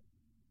it,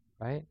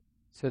 right?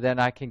 So then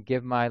I can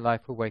give my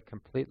life away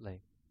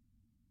completely.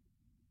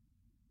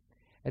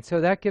 And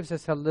so that gives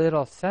us a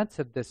little sense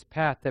of this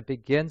path that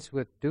begins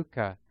with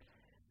dukkha,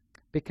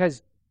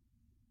 because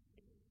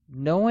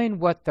knowing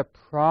what the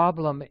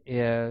problem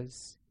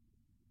is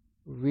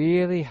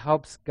really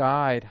helps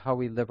guide how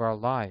we live our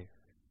life.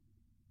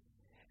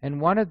 And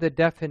one of the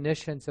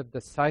definitions of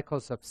the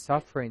cycles of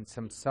suffering,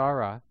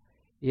 samsara,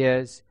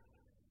 is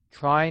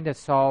trying to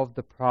solve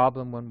the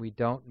problem when we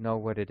don't know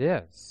what it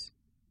is.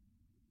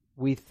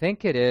 We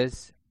think it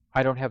is,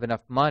 I don't have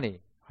enough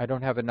money, I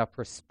don't have enough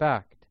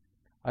respect,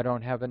 I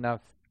don't have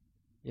enough,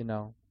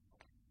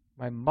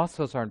 my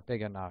muscles aren't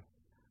big enough.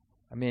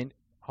 I mean,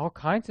 all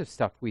kinds of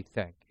stuff we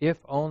think. If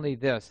only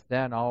this,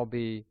 then I'll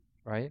be,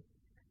 right?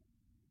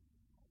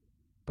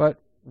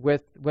 But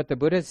with what the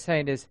Buddha is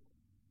saying is,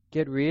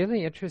 get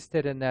really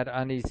interested in that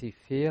uneasy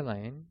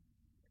feeling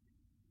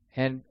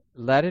and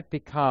let it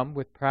become,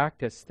 with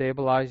practice,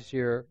 stabilize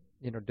your,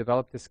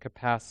 develop this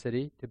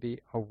capacity to be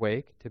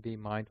awake, to be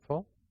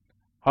mindful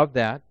of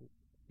that.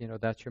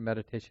 That's your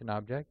meditation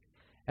object.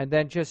 And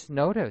then just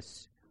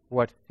notice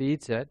what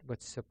feeds it,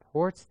 what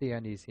supports the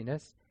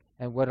uneasiness,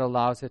 and what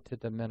allows it to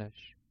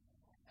diminish.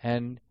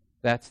 And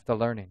that's the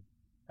learning.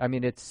 I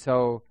mean, it's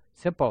so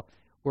simple.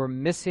 We're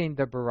missing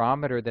the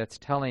barometer that's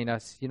telling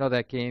us,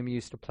 that game you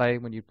used to play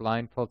when you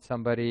blindfold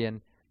somebody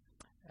and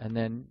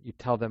then you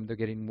tell them they're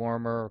getting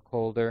warmer or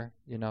colder,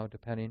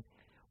 depending.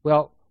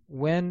 Well,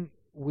 when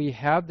we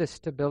have the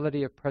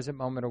stability of present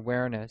moment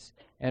awareness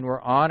and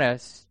we're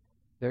honest,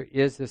 there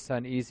is this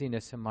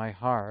uneasiness in my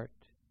heart,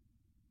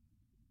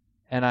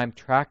 and I'm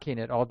tracking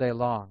it all day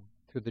long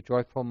through the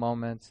joyful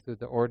moments, through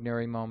the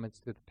ordinary moments,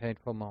 through the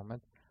painful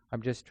moments.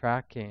 I'm just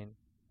tracking.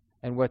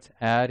 And what's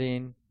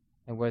adding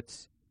and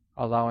what's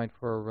allowing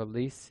for a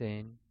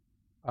releasing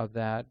of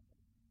that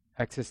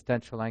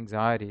existential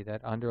anxiety,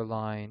 that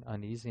underlying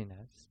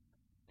uneasiness,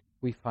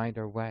 we find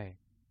our way.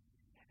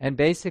 And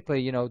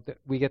basically,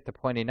 we get the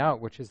pointing out,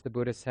 which is the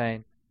Buddha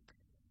saying,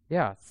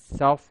 yeah,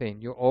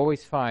 selfing. You'll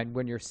always find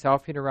when you're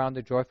selfing around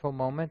the joyful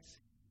moments,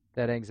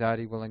 that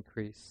anxiety will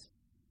increase.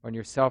 When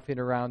you're selfing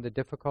around the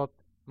difficult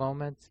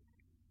moments,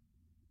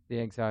 the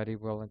anxiety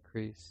will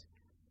increase.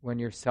 When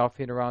you're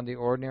selfing around the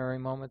ordinary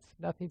moments,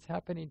 nothing's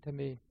happening to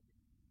me.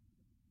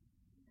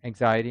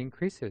 Anxiety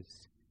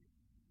increases.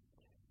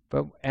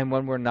 And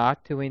when we're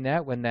not doing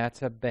that, when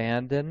that's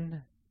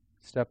abandoned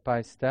step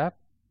by step,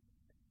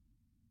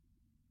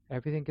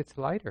 everything gets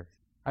lighter.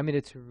 I mean,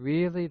 it's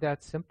really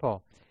that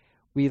simple.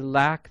 We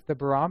lack the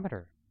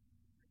barometer.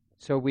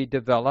 So we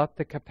develop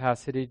the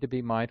capacity to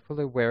be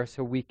mindfully aware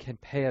so we can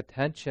pay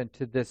attention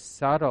to this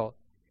subtle.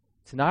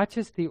 It's not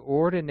just the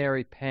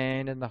ordinary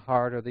pain in the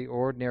heart or the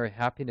ordinary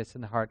happiness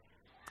in the heart.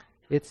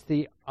 It's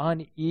the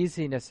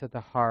uneasiness of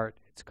the heart.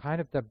 It's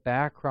kind of the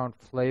background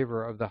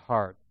flavor of the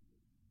heart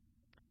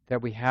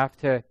that we have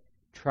to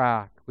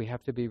track. We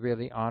have to be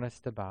really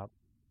honest about.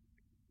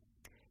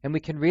 And we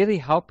can really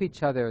help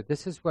each other.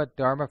 This is what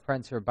Dharma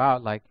friends are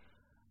about. Like,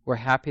 we're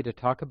happy to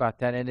talk about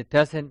that. And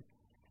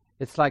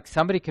it's like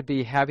somebody could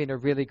be having a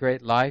really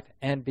great life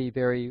and be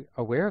very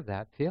aware of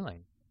that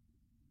feeling,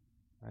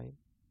 right?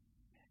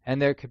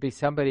 And there could be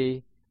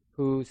somebody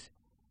who's,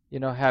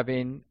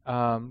 having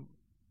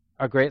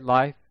a great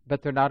life,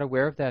 but they're not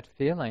aware of that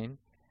feeling,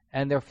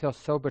 and they'll feel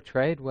so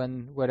betrayed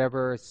when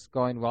whatever is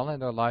going well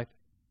in their life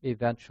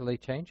eventually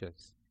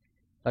changes.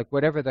 Like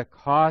whatever the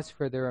cause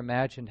for their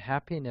imagined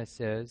happiness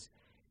is,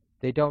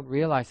 they don't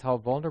realize how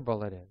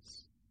vulnerable it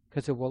is,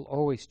 because it will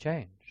always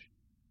change.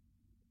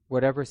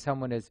 Whatever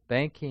someone is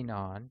banking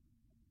on,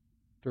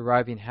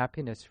 deriving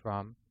happiness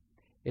from,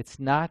 it's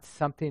not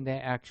something they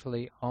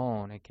actually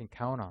own and can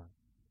count on.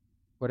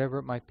 Whatever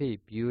it might be,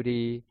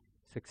 beauty,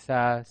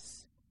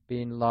 success,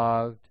 being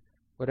loved,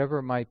 whatever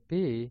it might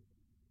be,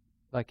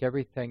 like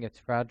everything, it's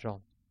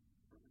fragile.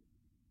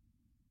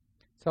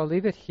 So I'll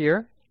leave it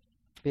here.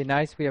 Be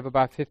nice. We have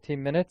about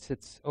 15 minutes.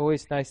 It's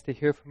always nice to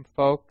hear from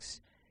folks.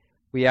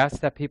 We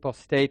ask that people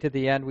stay to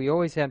the end. We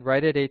always end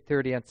right at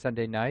 8:30 on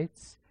Sunday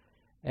nights.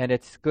 And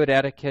it's good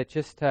etiquette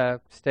just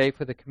to stay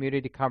for the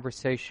community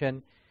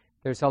conversation.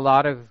 There's a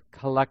lot of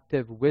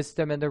collective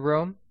wisdom in the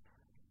room.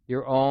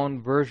 Your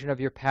own version of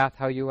your path,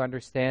 how you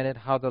understand it,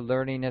 how the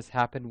learning has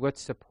happened, what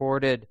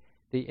supported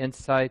the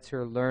insights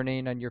or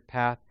learning on your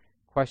path,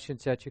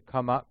 questions that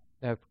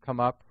have come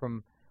up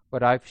from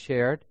what I've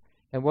shared.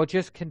 And we'll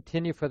just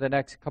continue for the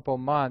next couple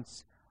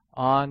months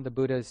on the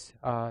Buddha's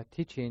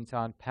teachings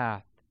on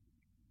path.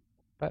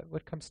 But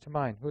what comes to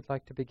mind? Who would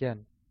like to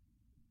begin?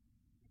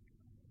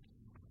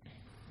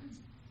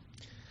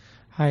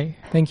 Hi,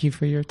 thank you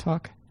for your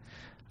talk.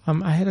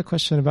 I had a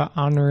question about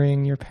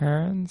honoring your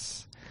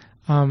parents.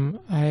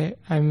 I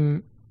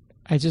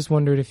just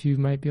wondered if you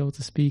might be able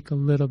to speak a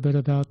little bit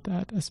about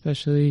that,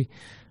 especially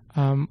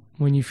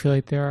when you feel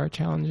like there are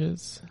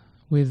challenges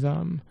with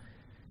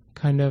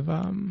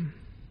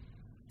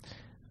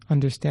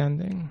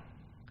understanding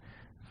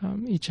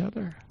each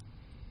other.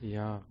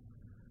 Yeah.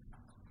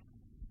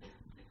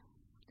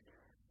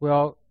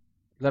 Well,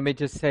 let me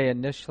just say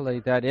initially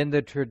that in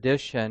the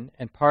tradition,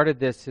 and part of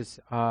this is,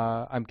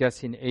 I'm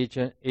guessing,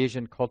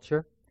 Asian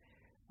culture,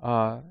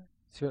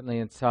 certainly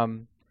in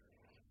some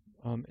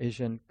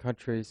Asian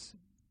countries,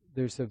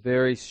 there's a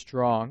very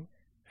strong,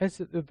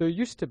 as there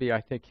used to be,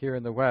 I think, here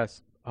in the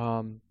West,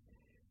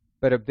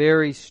 but a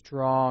very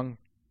strong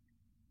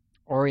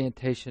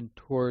orientation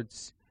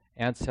towards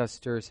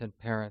ancestors and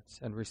parents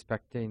and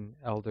respecting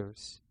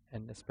elders,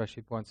 and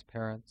especially one's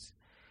parents.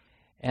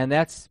 And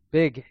that's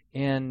big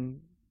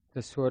in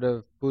the sort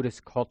of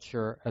Buddhist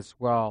culture as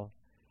well.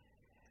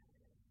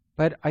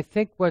 But I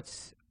think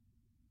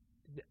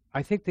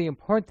the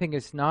important thing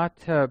is not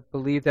to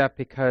believe that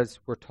because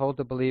we're told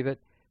to believe it,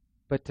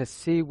 but to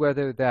see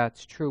whether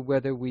that's true,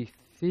 whether we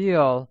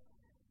feel,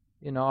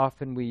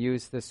 often we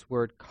use this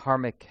word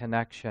karmic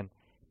connection.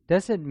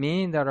 Doesn't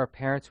mean that our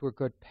parents were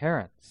good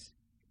parents.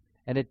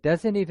 And it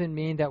doesn't even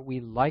mean that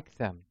we like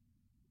them,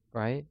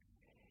 right?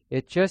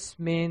 It just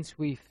means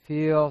we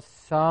feel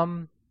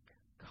some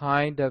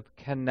kind of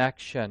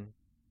connection,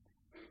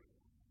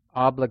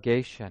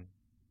 obligation.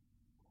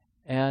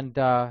 And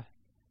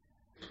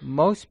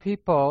most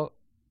people,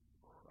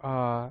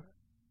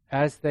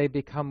 as they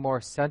become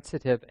more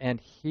sensitive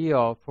and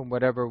heal from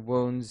whatever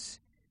wounds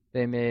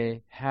they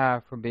may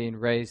have from being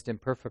raised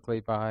imperfectly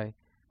by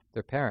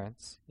their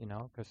parents,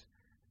 because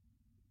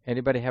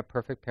anybody have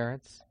perfect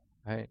parents?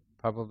 Right?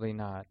 Probably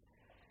not.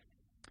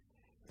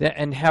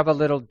 And have a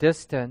little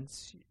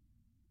distance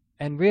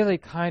and really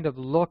kind of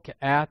look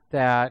at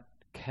that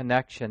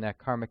connection, that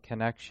karmic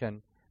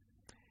connection.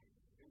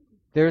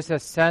 There's a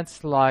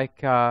sense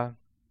like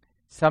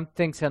some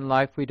things in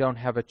life we don't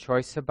have a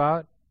choice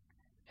about,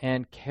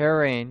 and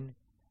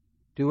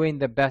doing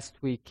the best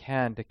we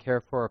can to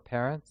care for our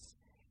parents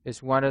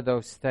is one of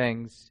those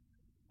things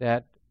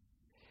that,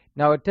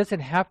 now it doesn't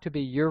have to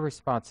be your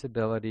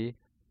responsibility,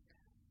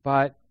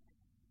 but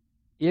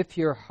if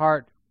your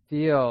heart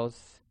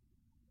feels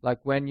like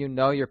when you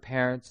know your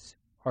parents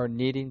are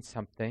needing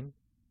something,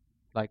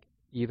 like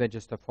even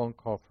just a phone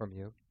call from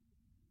you,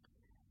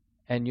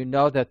 and you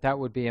know that that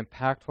would be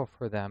impactful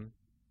for them,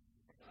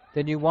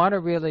 then you want to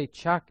really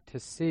check to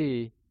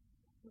see,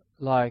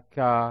 like,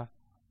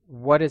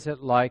 what is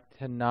it like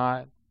to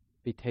not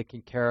be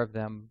taking care of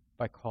them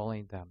by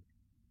calling them?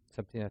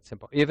 Something that's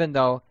simple, even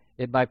though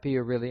it might be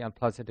a really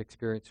unpleasant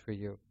experience for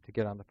you to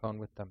get on the phone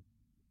with them.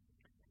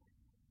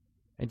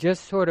 And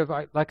just sort of,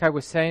 like I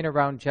was saying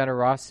around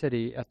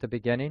generosity at the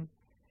beginning,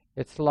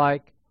 it's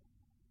like,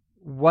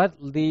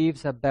 what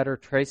leaves a better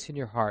trace in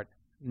your heart?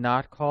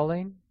 Not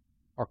calling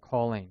or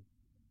calling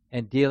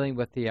and dealing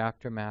with the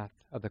aftermath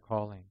of the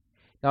calling.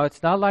 Now,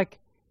 it's not like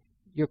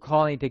you're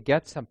calling to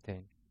get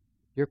something.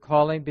 You're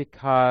calling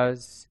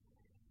because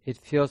it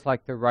feels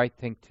like the right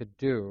thing to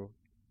do.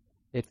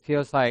 It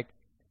feels like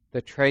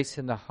the trace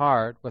in the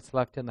heart, what's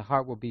left in the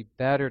heart, will be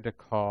better to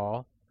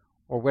call,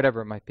 or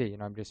whatever it might be.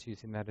 I'm just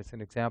using that as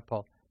an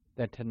example,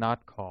 than to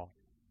not call.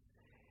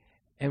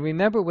 And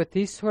remember, with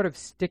these sort of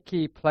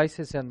sticky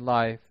places in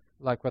life,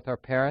 like with our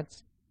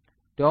parents,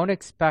 don't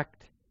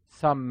expect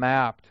some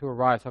map to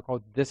arise, like,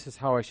 oh, this is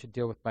how I should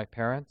deal with my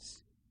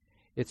parents.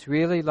 It's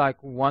really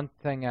like one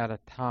thing at a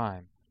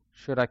time.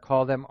 Should I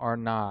call them or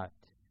not?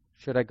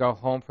 Should I go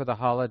home for the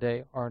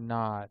holiday or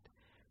not?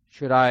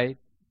 Should I,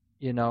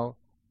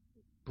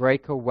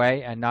 break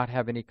away and not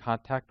have any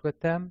contact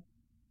with them?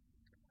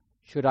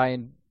 Should I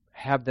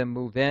have them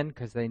move in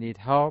because they need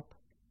help?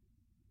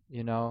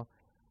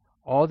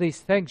 All these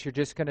things, you're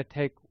just going to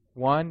take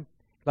one,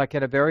 like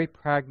in a very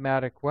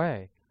pragmatic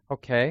way.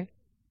 Okay,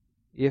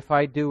 if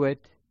I do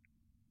it,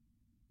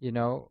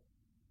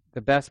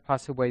 the best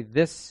possible way,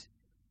 this,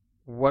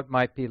 what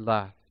might be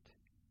left?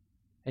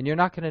 And you're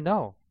not going to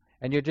know.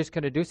 And you're just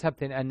going to do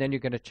something, and then you're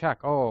going to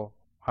check, oh,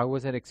 I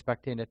wasn't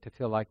expecting it to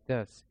feel like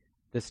this.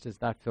 This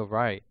does not feel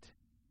right.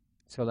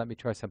 So let me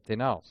try something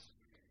else,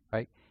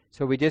 right?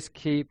 So we just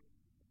keep,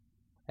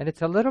 and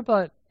it's a little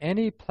bit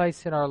any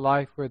place in our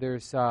life where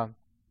there's,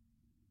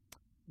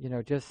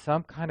 just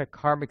some kind of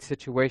karmic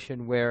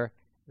situation where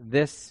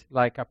this,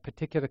 like a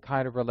particular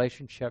kind of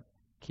relationship,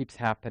 keeps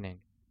happening.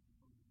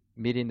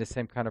 Meeting the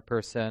same kind of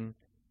person,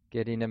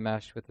 getting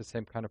enmeshed with the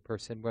same kind of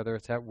person, whether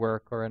it's at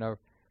work or in a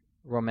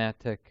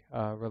romantic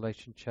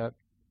relationship.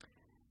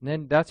 And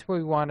then that's where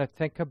we want to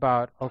think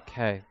about,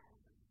 okay,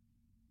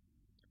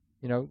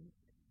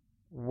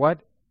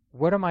 what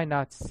am I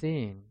not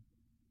seeing?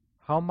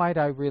 How might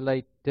I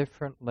relate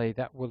differently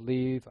that will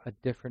leave a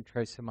different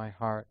trace in my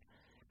heart?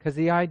 Because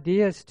the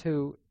idea is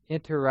to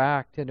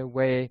interact in a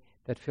way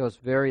that feels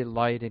very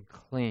light and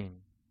clean.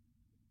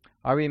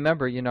 I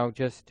remember,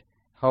 just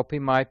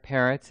helping my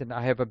parents, and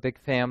I have a big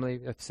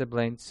family of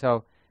siblings,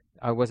 so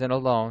I wasn't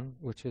alone,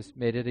 which has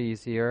made it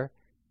easier.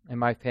 And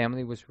my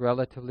family was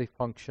relatively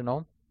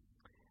functional,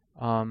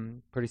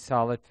 pretty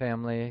solid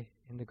family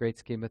in the great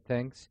scheme of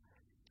things.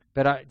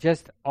 But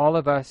just all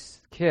of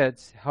us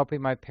kids helping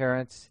my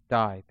parents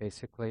die,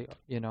 basically,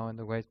 in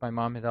the ways. My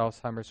mom had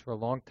Alzheimer's for a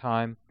long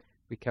time.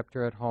 We kept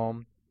her at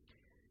home.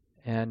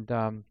 And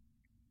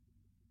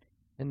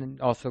then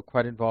also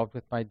quite involved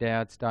with my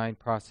dad's dying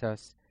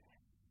process.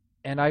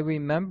 And I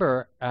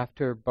remember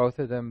after both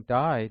of them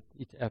died,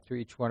 after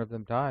each one of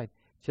them died,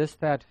 just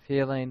that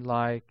feeling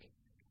like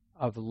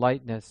of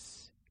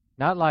lightness,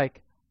 not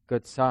like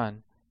good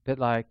son, but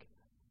like,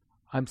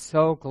 I'm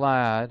so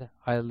glad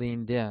I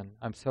leaned in.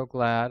 I'm so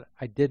glad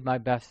I did my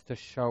best to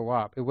show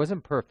up. It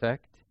wasn't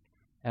perfect,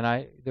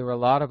 and there were a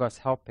lot of us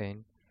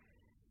helping.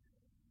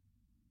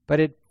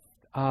 But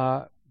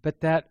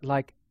that,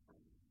 like,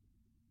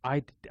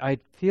 I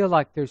feel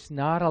like there's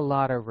not a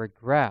lot of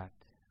regret,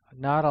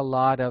 not a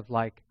lot of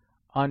like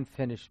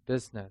unfinished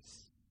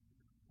business,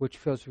 which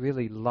feels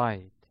really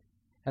light.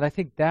 And I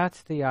think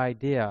that's the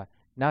idea.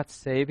 Not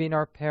saving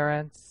our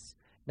parents,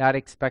 not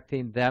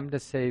expecting them to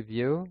save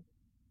you,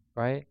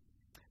 right?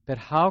 But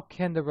how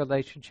can the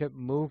relationship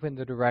move in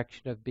the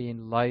direction of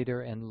being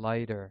lighter and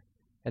lighter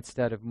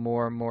instead of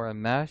more and more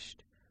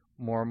enmeshed,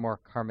 more and more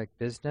karmic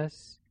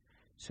business,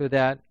 so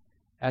that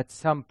at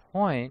some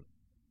point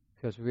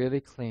it feels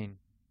really clean.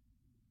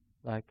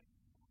 Like,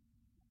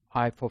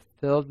 I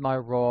fulfilled my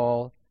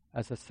role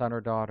as a son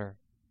or daughter,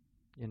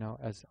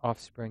 as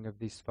offspring of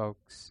these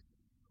folks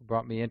who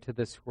brought me into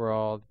this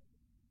world.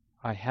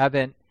 I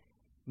haven't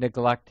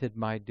neglected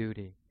my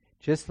duty.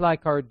 Just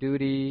like our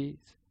duties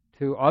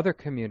to other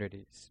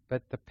communities.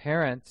 But the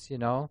parents,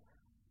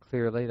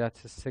 clearly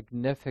that's a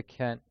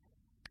significant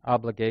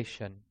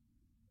obligation.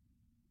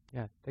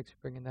 Yeah, thanks for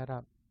bringing that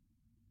up.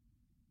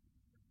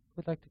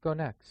 Who'd like to go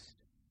next?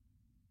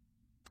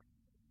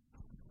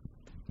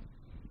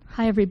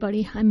 Hi,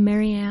 everybody. I'm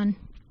Marianne.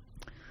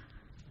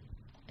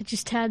 I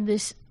just had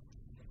this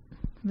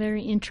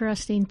very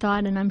interesting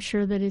thought, and I'm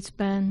sure that it's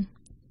been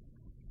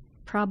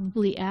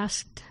probably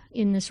asked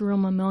in this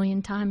room a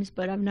million times,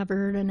 but I've never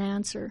heard an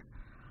answer.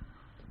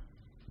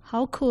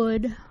 How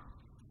could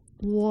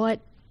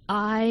what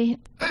I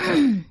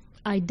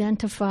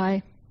identify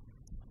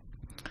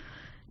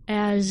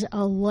as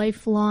a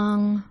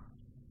lifelong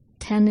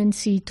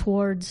tendency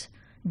towards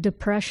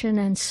depression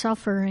and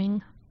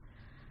suffering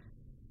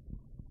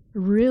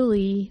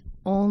really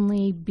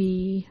only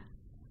be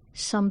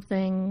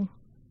something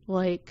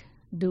like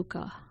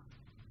dukkha?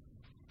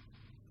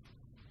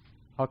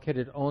 How could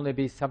it only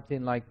be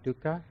something like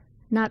dukkha?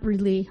 Not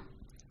really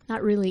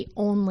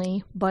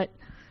only, but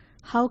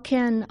how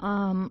can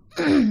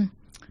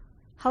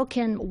how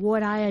can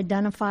what I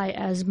identify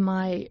as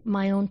my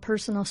own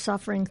personal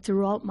suffering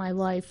throughout my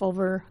life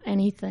over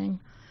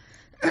anything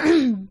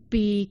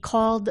be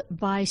called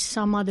by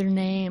some other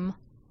name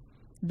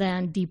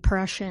than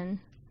depression,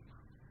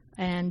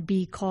 and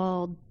be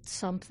called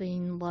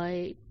something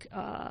like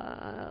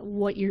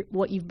what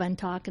you've been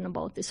talking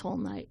about this whole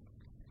night?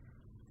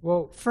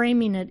 Well,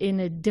 framing it in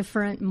a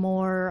different,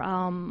 more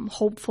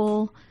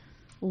hopeful,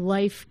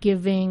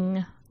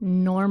 life-giving,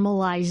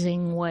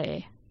 normalizing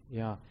way.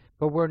 yeah.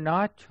 But we're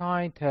not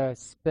trying to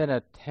spin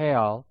a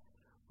tale.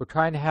 We're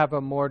trying to have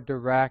a more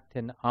direct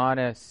and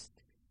honest,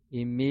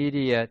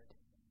 immediate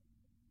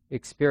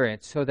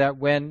experience, so that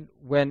when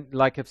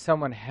like if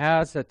someone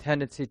has a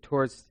tendency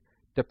towards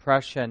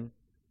depression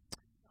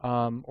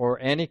or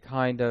any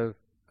kind of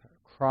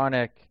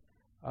chronic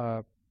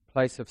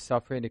place of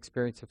suffering,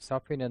 experience of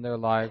suffering in their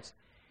lives,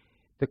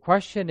 the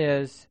question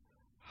is,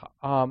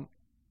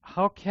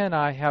 how can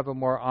I have a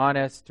more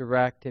honest,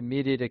 direct,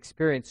 immediate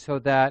experience so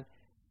that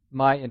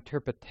my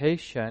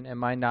interpretation and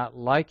my not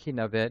liking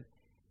of it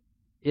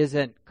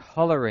isn't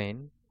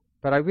coloring,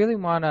 but I really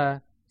want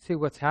to see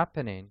what's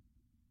happening.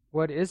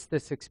 What is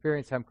this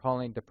experience I'm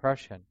calling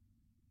depression?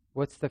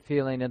 What's the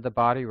feeling in the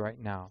body right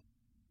now?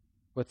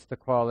 What's the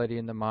quality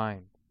in the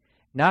mind?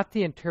 Not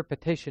the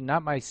interpretation,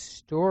 not my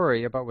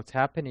story about what's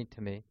happening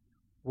to me.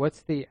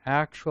 What's the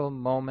actual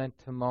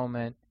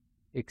moment-to-moment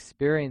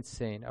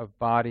experiencing of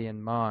body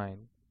and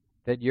mind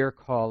that you're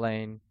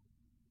calling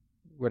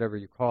whatever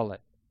you call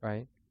it,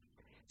 right?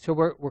 So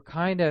we're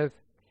kind of,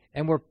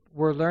 and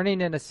we're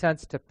learning in a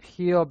sense to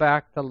peel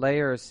back the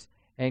layers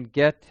and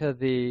get to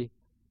the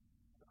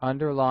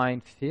underlying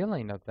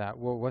feeling of that.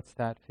 Well, what's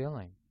that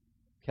feeling?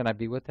 Can I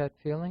be with that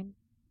feeling?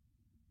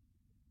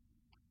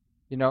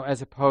 You know,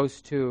 as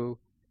opposed to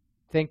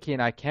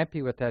thinking I can't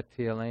be with that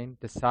feeling,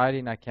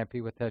 deciding I can't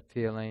be with that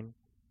feeling,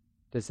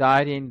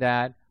 deciding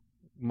that,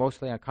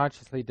 mostly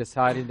unconsciously,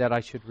 deciding that I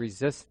should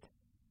resist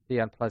the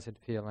unpleasant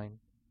feeling.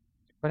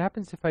 What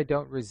happens if I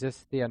don't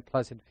resist the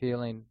unpleasant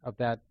feeling of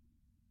that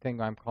thing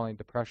I'm calling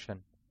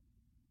depression?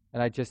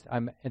 And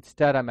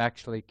I'm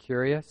actually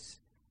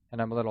curious,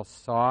 and I'm a little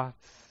soft,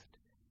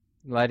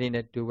 letting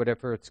it do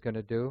whatever it's going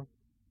to do,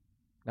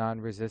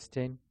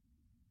 non-resisting.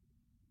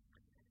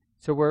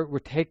 So we're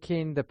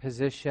taking the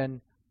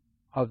position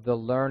of the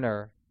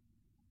learner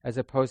as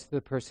opposed to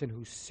the person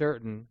who's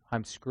certain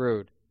I'm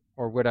screwed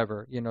or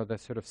whatever, the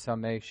sort of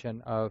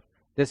summation of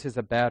this is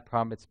a bad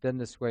problem, it's been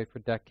this way for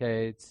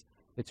decades,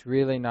 it's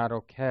really not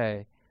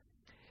okay.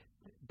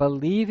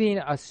 Believing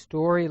a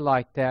story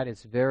like that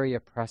is very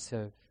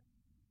oppressive.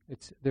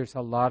 There's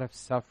a lot of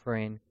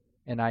suffering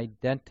in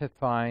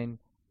identifying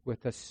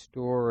with a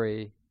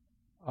story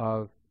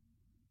of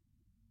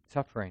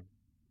suffering.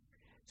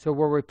 So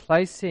we're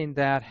replacing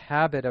that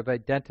habit of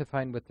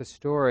identifying with the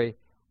story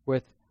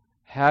with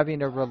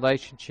having a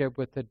relationship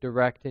with the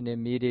direct and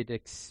immediate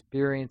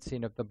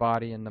experiencing of the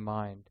body and the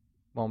mind,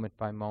 moment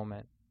by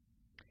moment.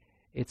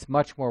 It's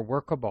much more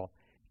workable.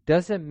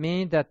 Doesn't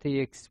mean that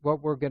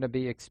what we're going to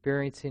be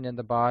experiencing in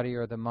the body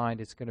or the mind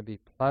is going to be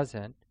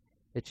pleasant.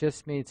 It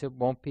just means it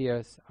won't be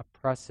as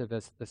oppressive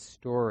as the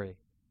story.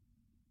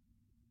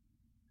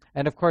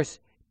 And of course,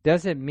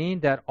 doesn't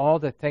mean that all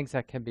the things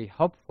that can be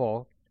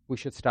helpful we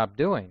should stop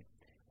doing.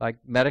 Like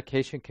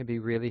medication can be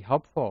really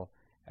helpful.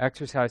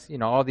 Exercise,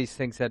 all these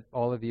things that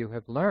all of you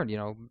have learned,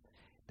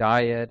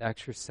 diet,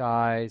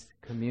 exercise,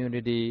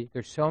 community.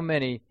 There's so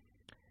many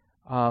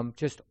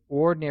just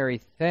ordinary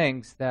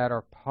things that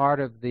are part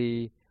of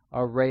the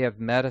array of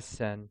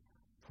medicine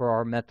for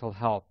our mental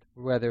health.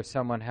 Whether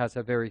someone has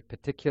a very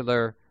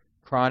particular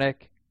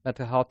chronic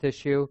mental health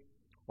issue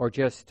or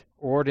just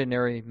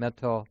ordinary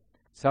mental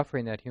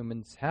suffering that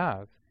humans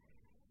have,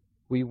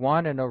 we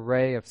want an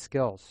array of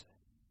skills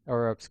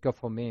or of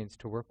skillful means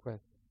to work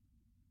with.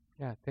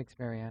 Yeah, thanks,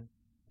 Marianne.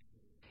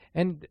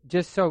 And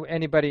just so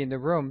anybody in the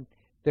room,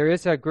 there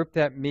is a group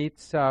that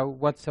meets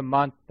once a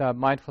month,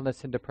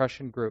 Mindfulness and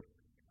Depression group.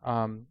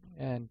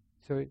 And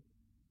so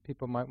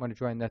people might want to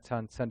join. That's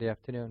on Sunday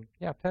afternoon.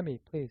 Yeah, Femi,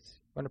 please.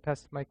 Want to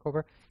pass the mic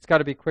over? It's got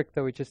to be quick,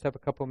 though. We just have a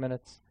couple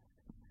minutes.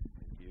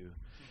 Thank you.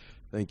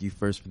 Thank you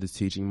first for this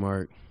teaching,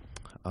 Mark.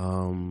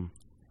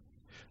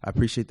 I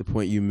appreciate the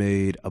point you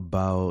made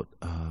about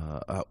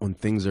when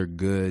things are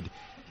good,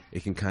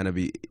 it can kind of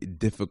be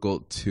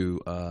difficult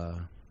to,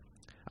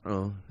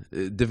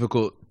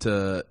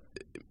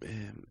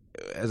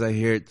 as I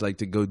hear it, like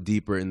to go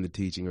deeper in the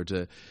teaching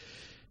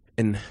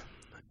and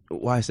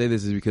why I say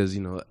this is because,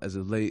 as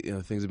of late,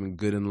 things have been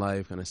good in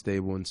life, kind of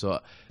stable, and so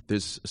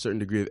there's a certain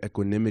degree of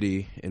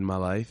equanimity in my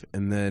life,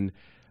 and then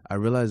I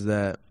realized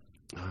that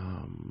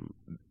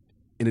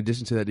in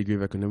addition to that degree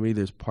of equanimity,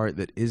 there's part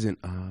that isn't,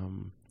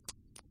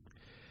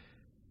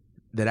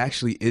 that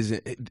actually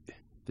isn't.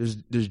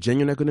 There's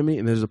genuine equanimity,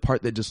 and there's a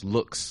part that just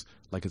looks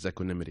like it's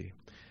equanimity.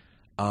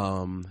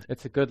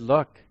 It's a good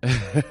look.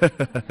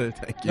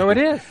 Thank you. No, it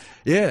is.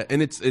 Yeah,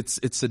 and it's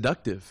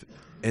seductive,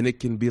 and it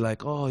can be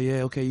like, oh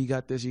yeah, okay, you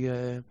got this, you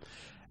got.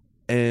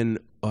 And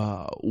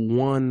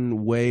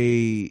one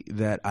way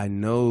that I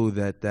know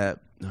that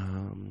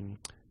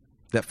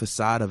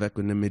facade of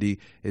equanimity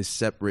is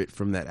separate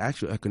from that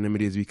actual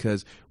equanimity is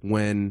because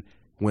when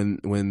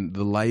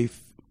the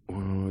life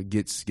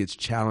gets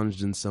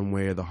challenged in some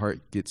way, or the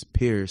heart gets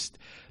pierced,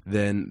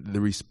 then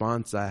the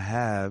response I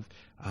have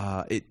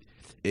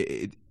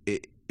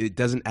it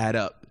doesn't add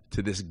up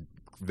to this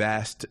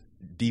vast,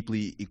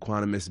 deeply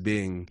equanimous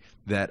being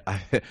that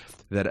I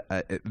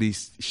at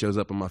least shows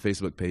up on my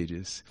Facebook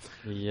pages.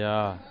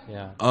 Yeah.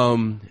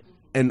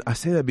 And I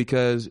say that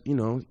because,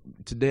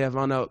 today I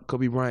found out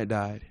Kobe Bryant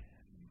died,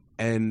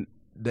 and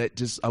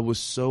that I was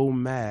so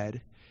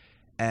mad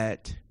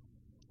at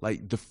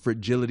like the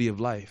fragility of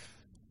life.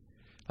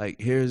 Like,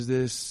 here's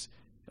this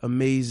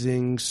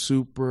amazing,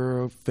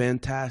 super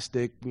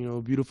fantastic,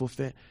 beautiful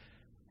fan,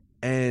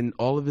 and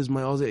all of his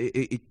miles,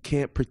 it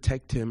can't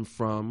protect him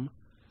from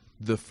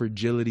the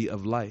fragility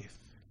of life.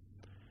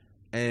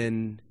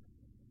 And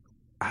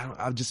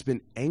I've just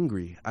been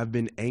angry. I've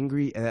been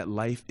angry that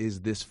life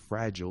is this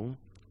fragile,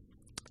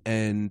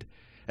 and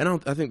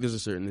I think there's a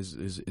certain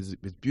it's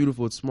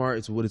beautiful, it's smart,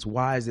 it's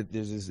wise that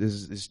there's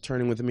this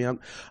turning within me. I'm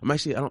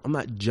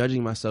not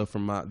judging myself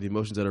from the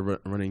emotions that are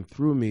running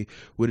through me.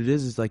 What it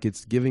is like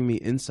it's giving me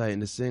insight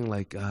into saying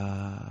like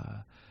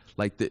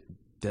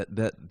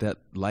that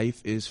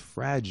life is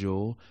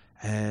fragile,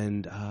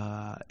 and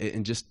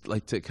just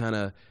like to kind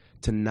of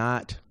to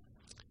not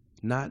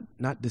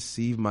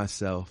deceive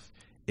myself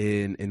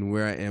in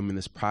where I am in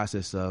this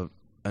process of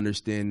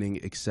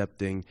understanding,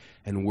 accepting,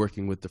 and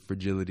working with the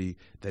fragility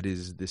that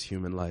is this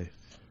human life.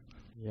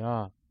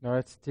 Yeah. No,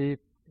 it's deep.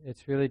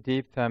 It's really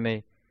deep,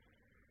 Femi.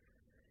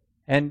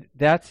 And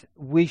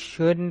we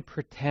shouldn't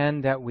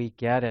pretend that we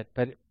get it.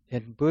 But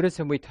in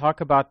Buddhism, we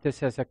talk about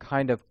this as a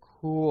kind of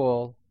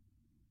cool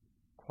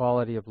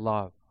quality of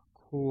love.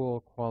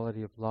 Cool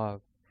quality of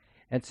love.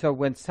 And so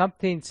when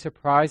something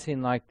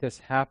surprising like this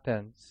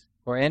happens,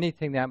 or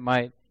anything that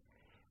might,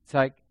 it's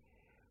like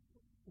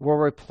we're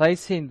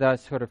replacing the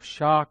sort of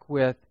shock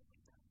with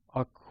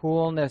a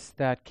coolness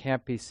that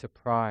can't be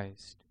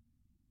surprised.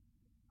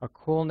 A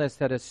coolness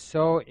that is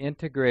so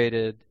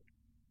integrated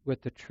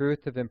with the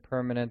truth of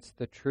impermanence,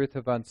 the truth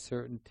of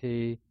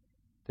uncertainty,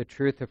 the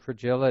truth of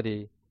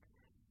fragility.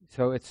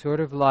 So it's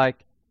sort of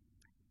like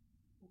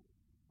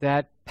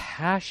that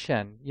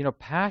passion,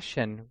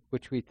 passion,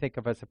 which we think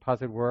of as a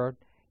positive word,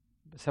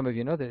 some of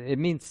you know that, it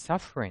means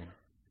suffering,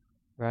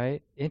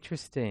 right?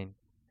 Interesting.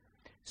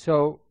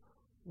 So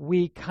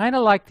we kind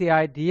of like the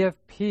idea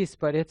of peace,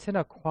 but it's an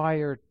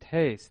acquired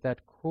taste,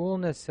 that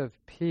coolness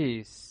of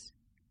peace,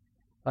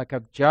 like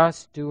of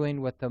just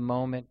doing what the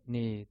moment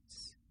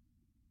needs.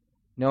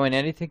 Knowing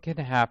anything can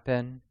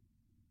happen,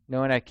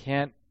 knowing I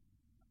can't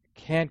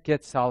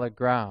get solid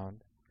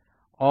ground.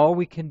 All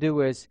we can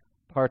do is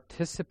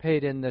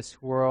participate in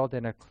this world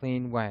in a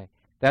clean way.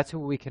 That's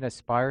what we can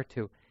aspire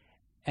to.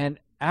 And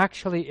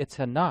actually, it's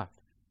enough.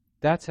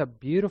 That's a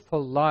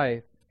beautiful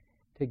life,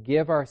 to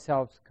give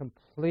ourselves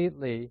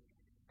completely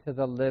to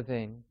the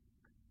living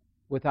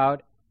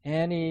without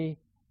any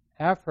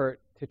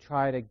effort to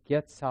try to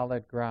get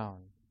solid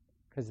ground.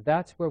 Because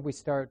that's where we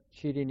start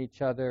cheating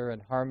each other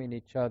and harming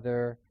each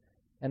other,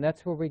 and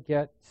that's where we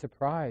get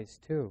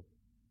surprised too.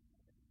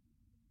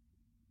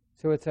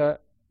 So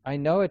I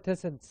know it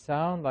doesn't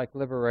sound like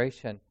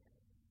liberation,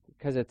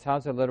 because it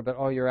sounds a little bit,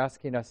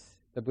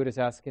 the Buddha's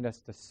asking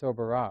us to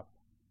sober up.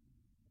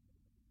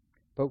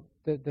 But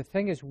the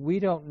thing is, we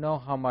don't know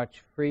how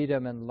much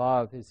freedom and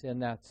love is in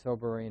that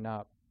sobering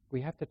up.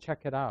 We have to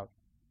check it out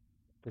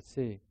to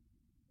see.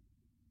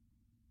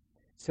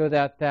 So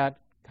that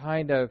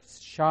kind of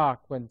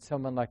shock when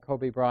someone like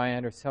Kobe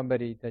Bryant, or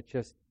somebody that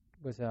just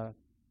was an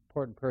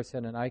important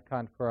person, an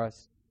icon for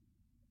us,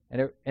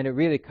 and it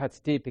really cuts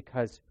deep,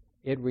 because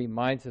it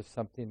reminds us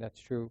something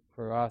that's true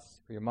for us,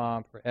 for your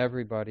mom, for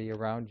everybody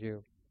around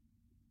you.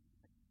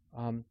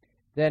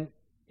 Then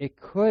it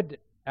could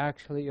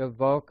actually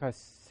evoke a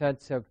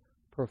sense of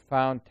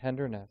profound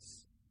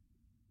tenderness,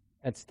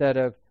 instead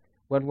of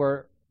when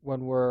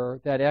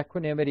that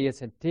equanimity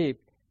isn't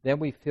deep, then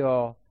we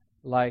feel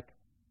like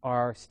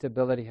our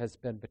stability has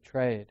been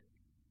betrayed.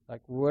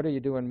 Like, what are you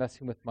doing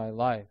messing with my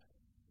life?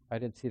 I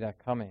didn't see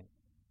that coming.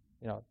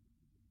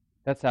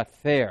 That's not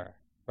fair,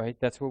 right?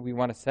 That's what we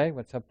want to say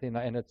when something,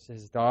 and it's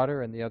his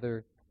daughter and the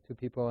other two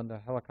people in the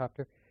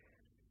helicopter.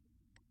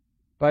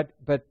 But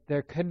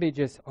there could be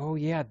just, oh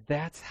yeah,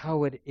 that's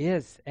how it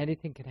is.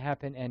 Anything can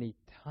happen any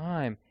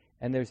time.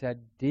 And there's that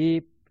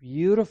deep,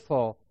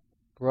 beautiful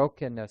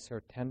brokenness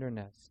or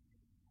tenderness.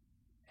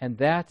 And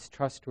that's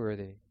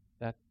trustworthy,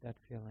 that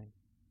feeling.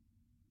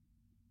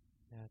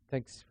 Yeah,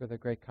 thanks for the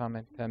great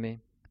comment, Femi.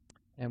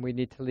 And we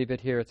need to leave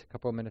it here. It's a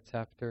couple of minutes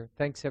after.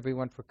 Thanks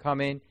everyone for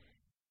coming.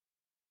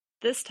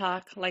 This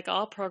talk, like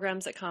all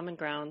programs at Common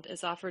Ground,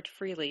 is offered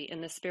freely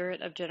in the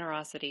spirit of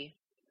generosity.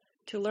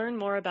 To learn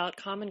more about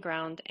Common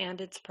Ground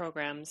and its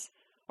programs,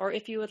 or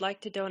if you would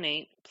like to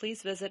donate,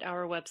 please visit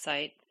our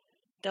website,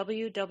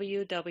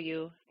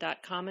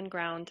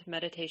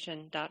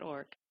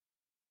 www.commongroundmeditation.org.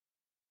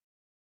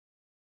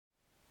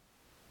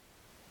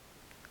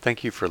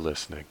 Thank you for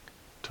listening.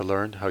 To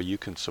learn how you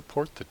can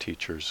support the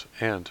teachers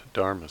and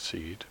Dharma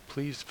Seed,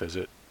 please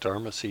visit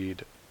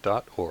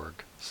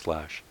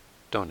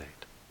dharmaseed.org/donate.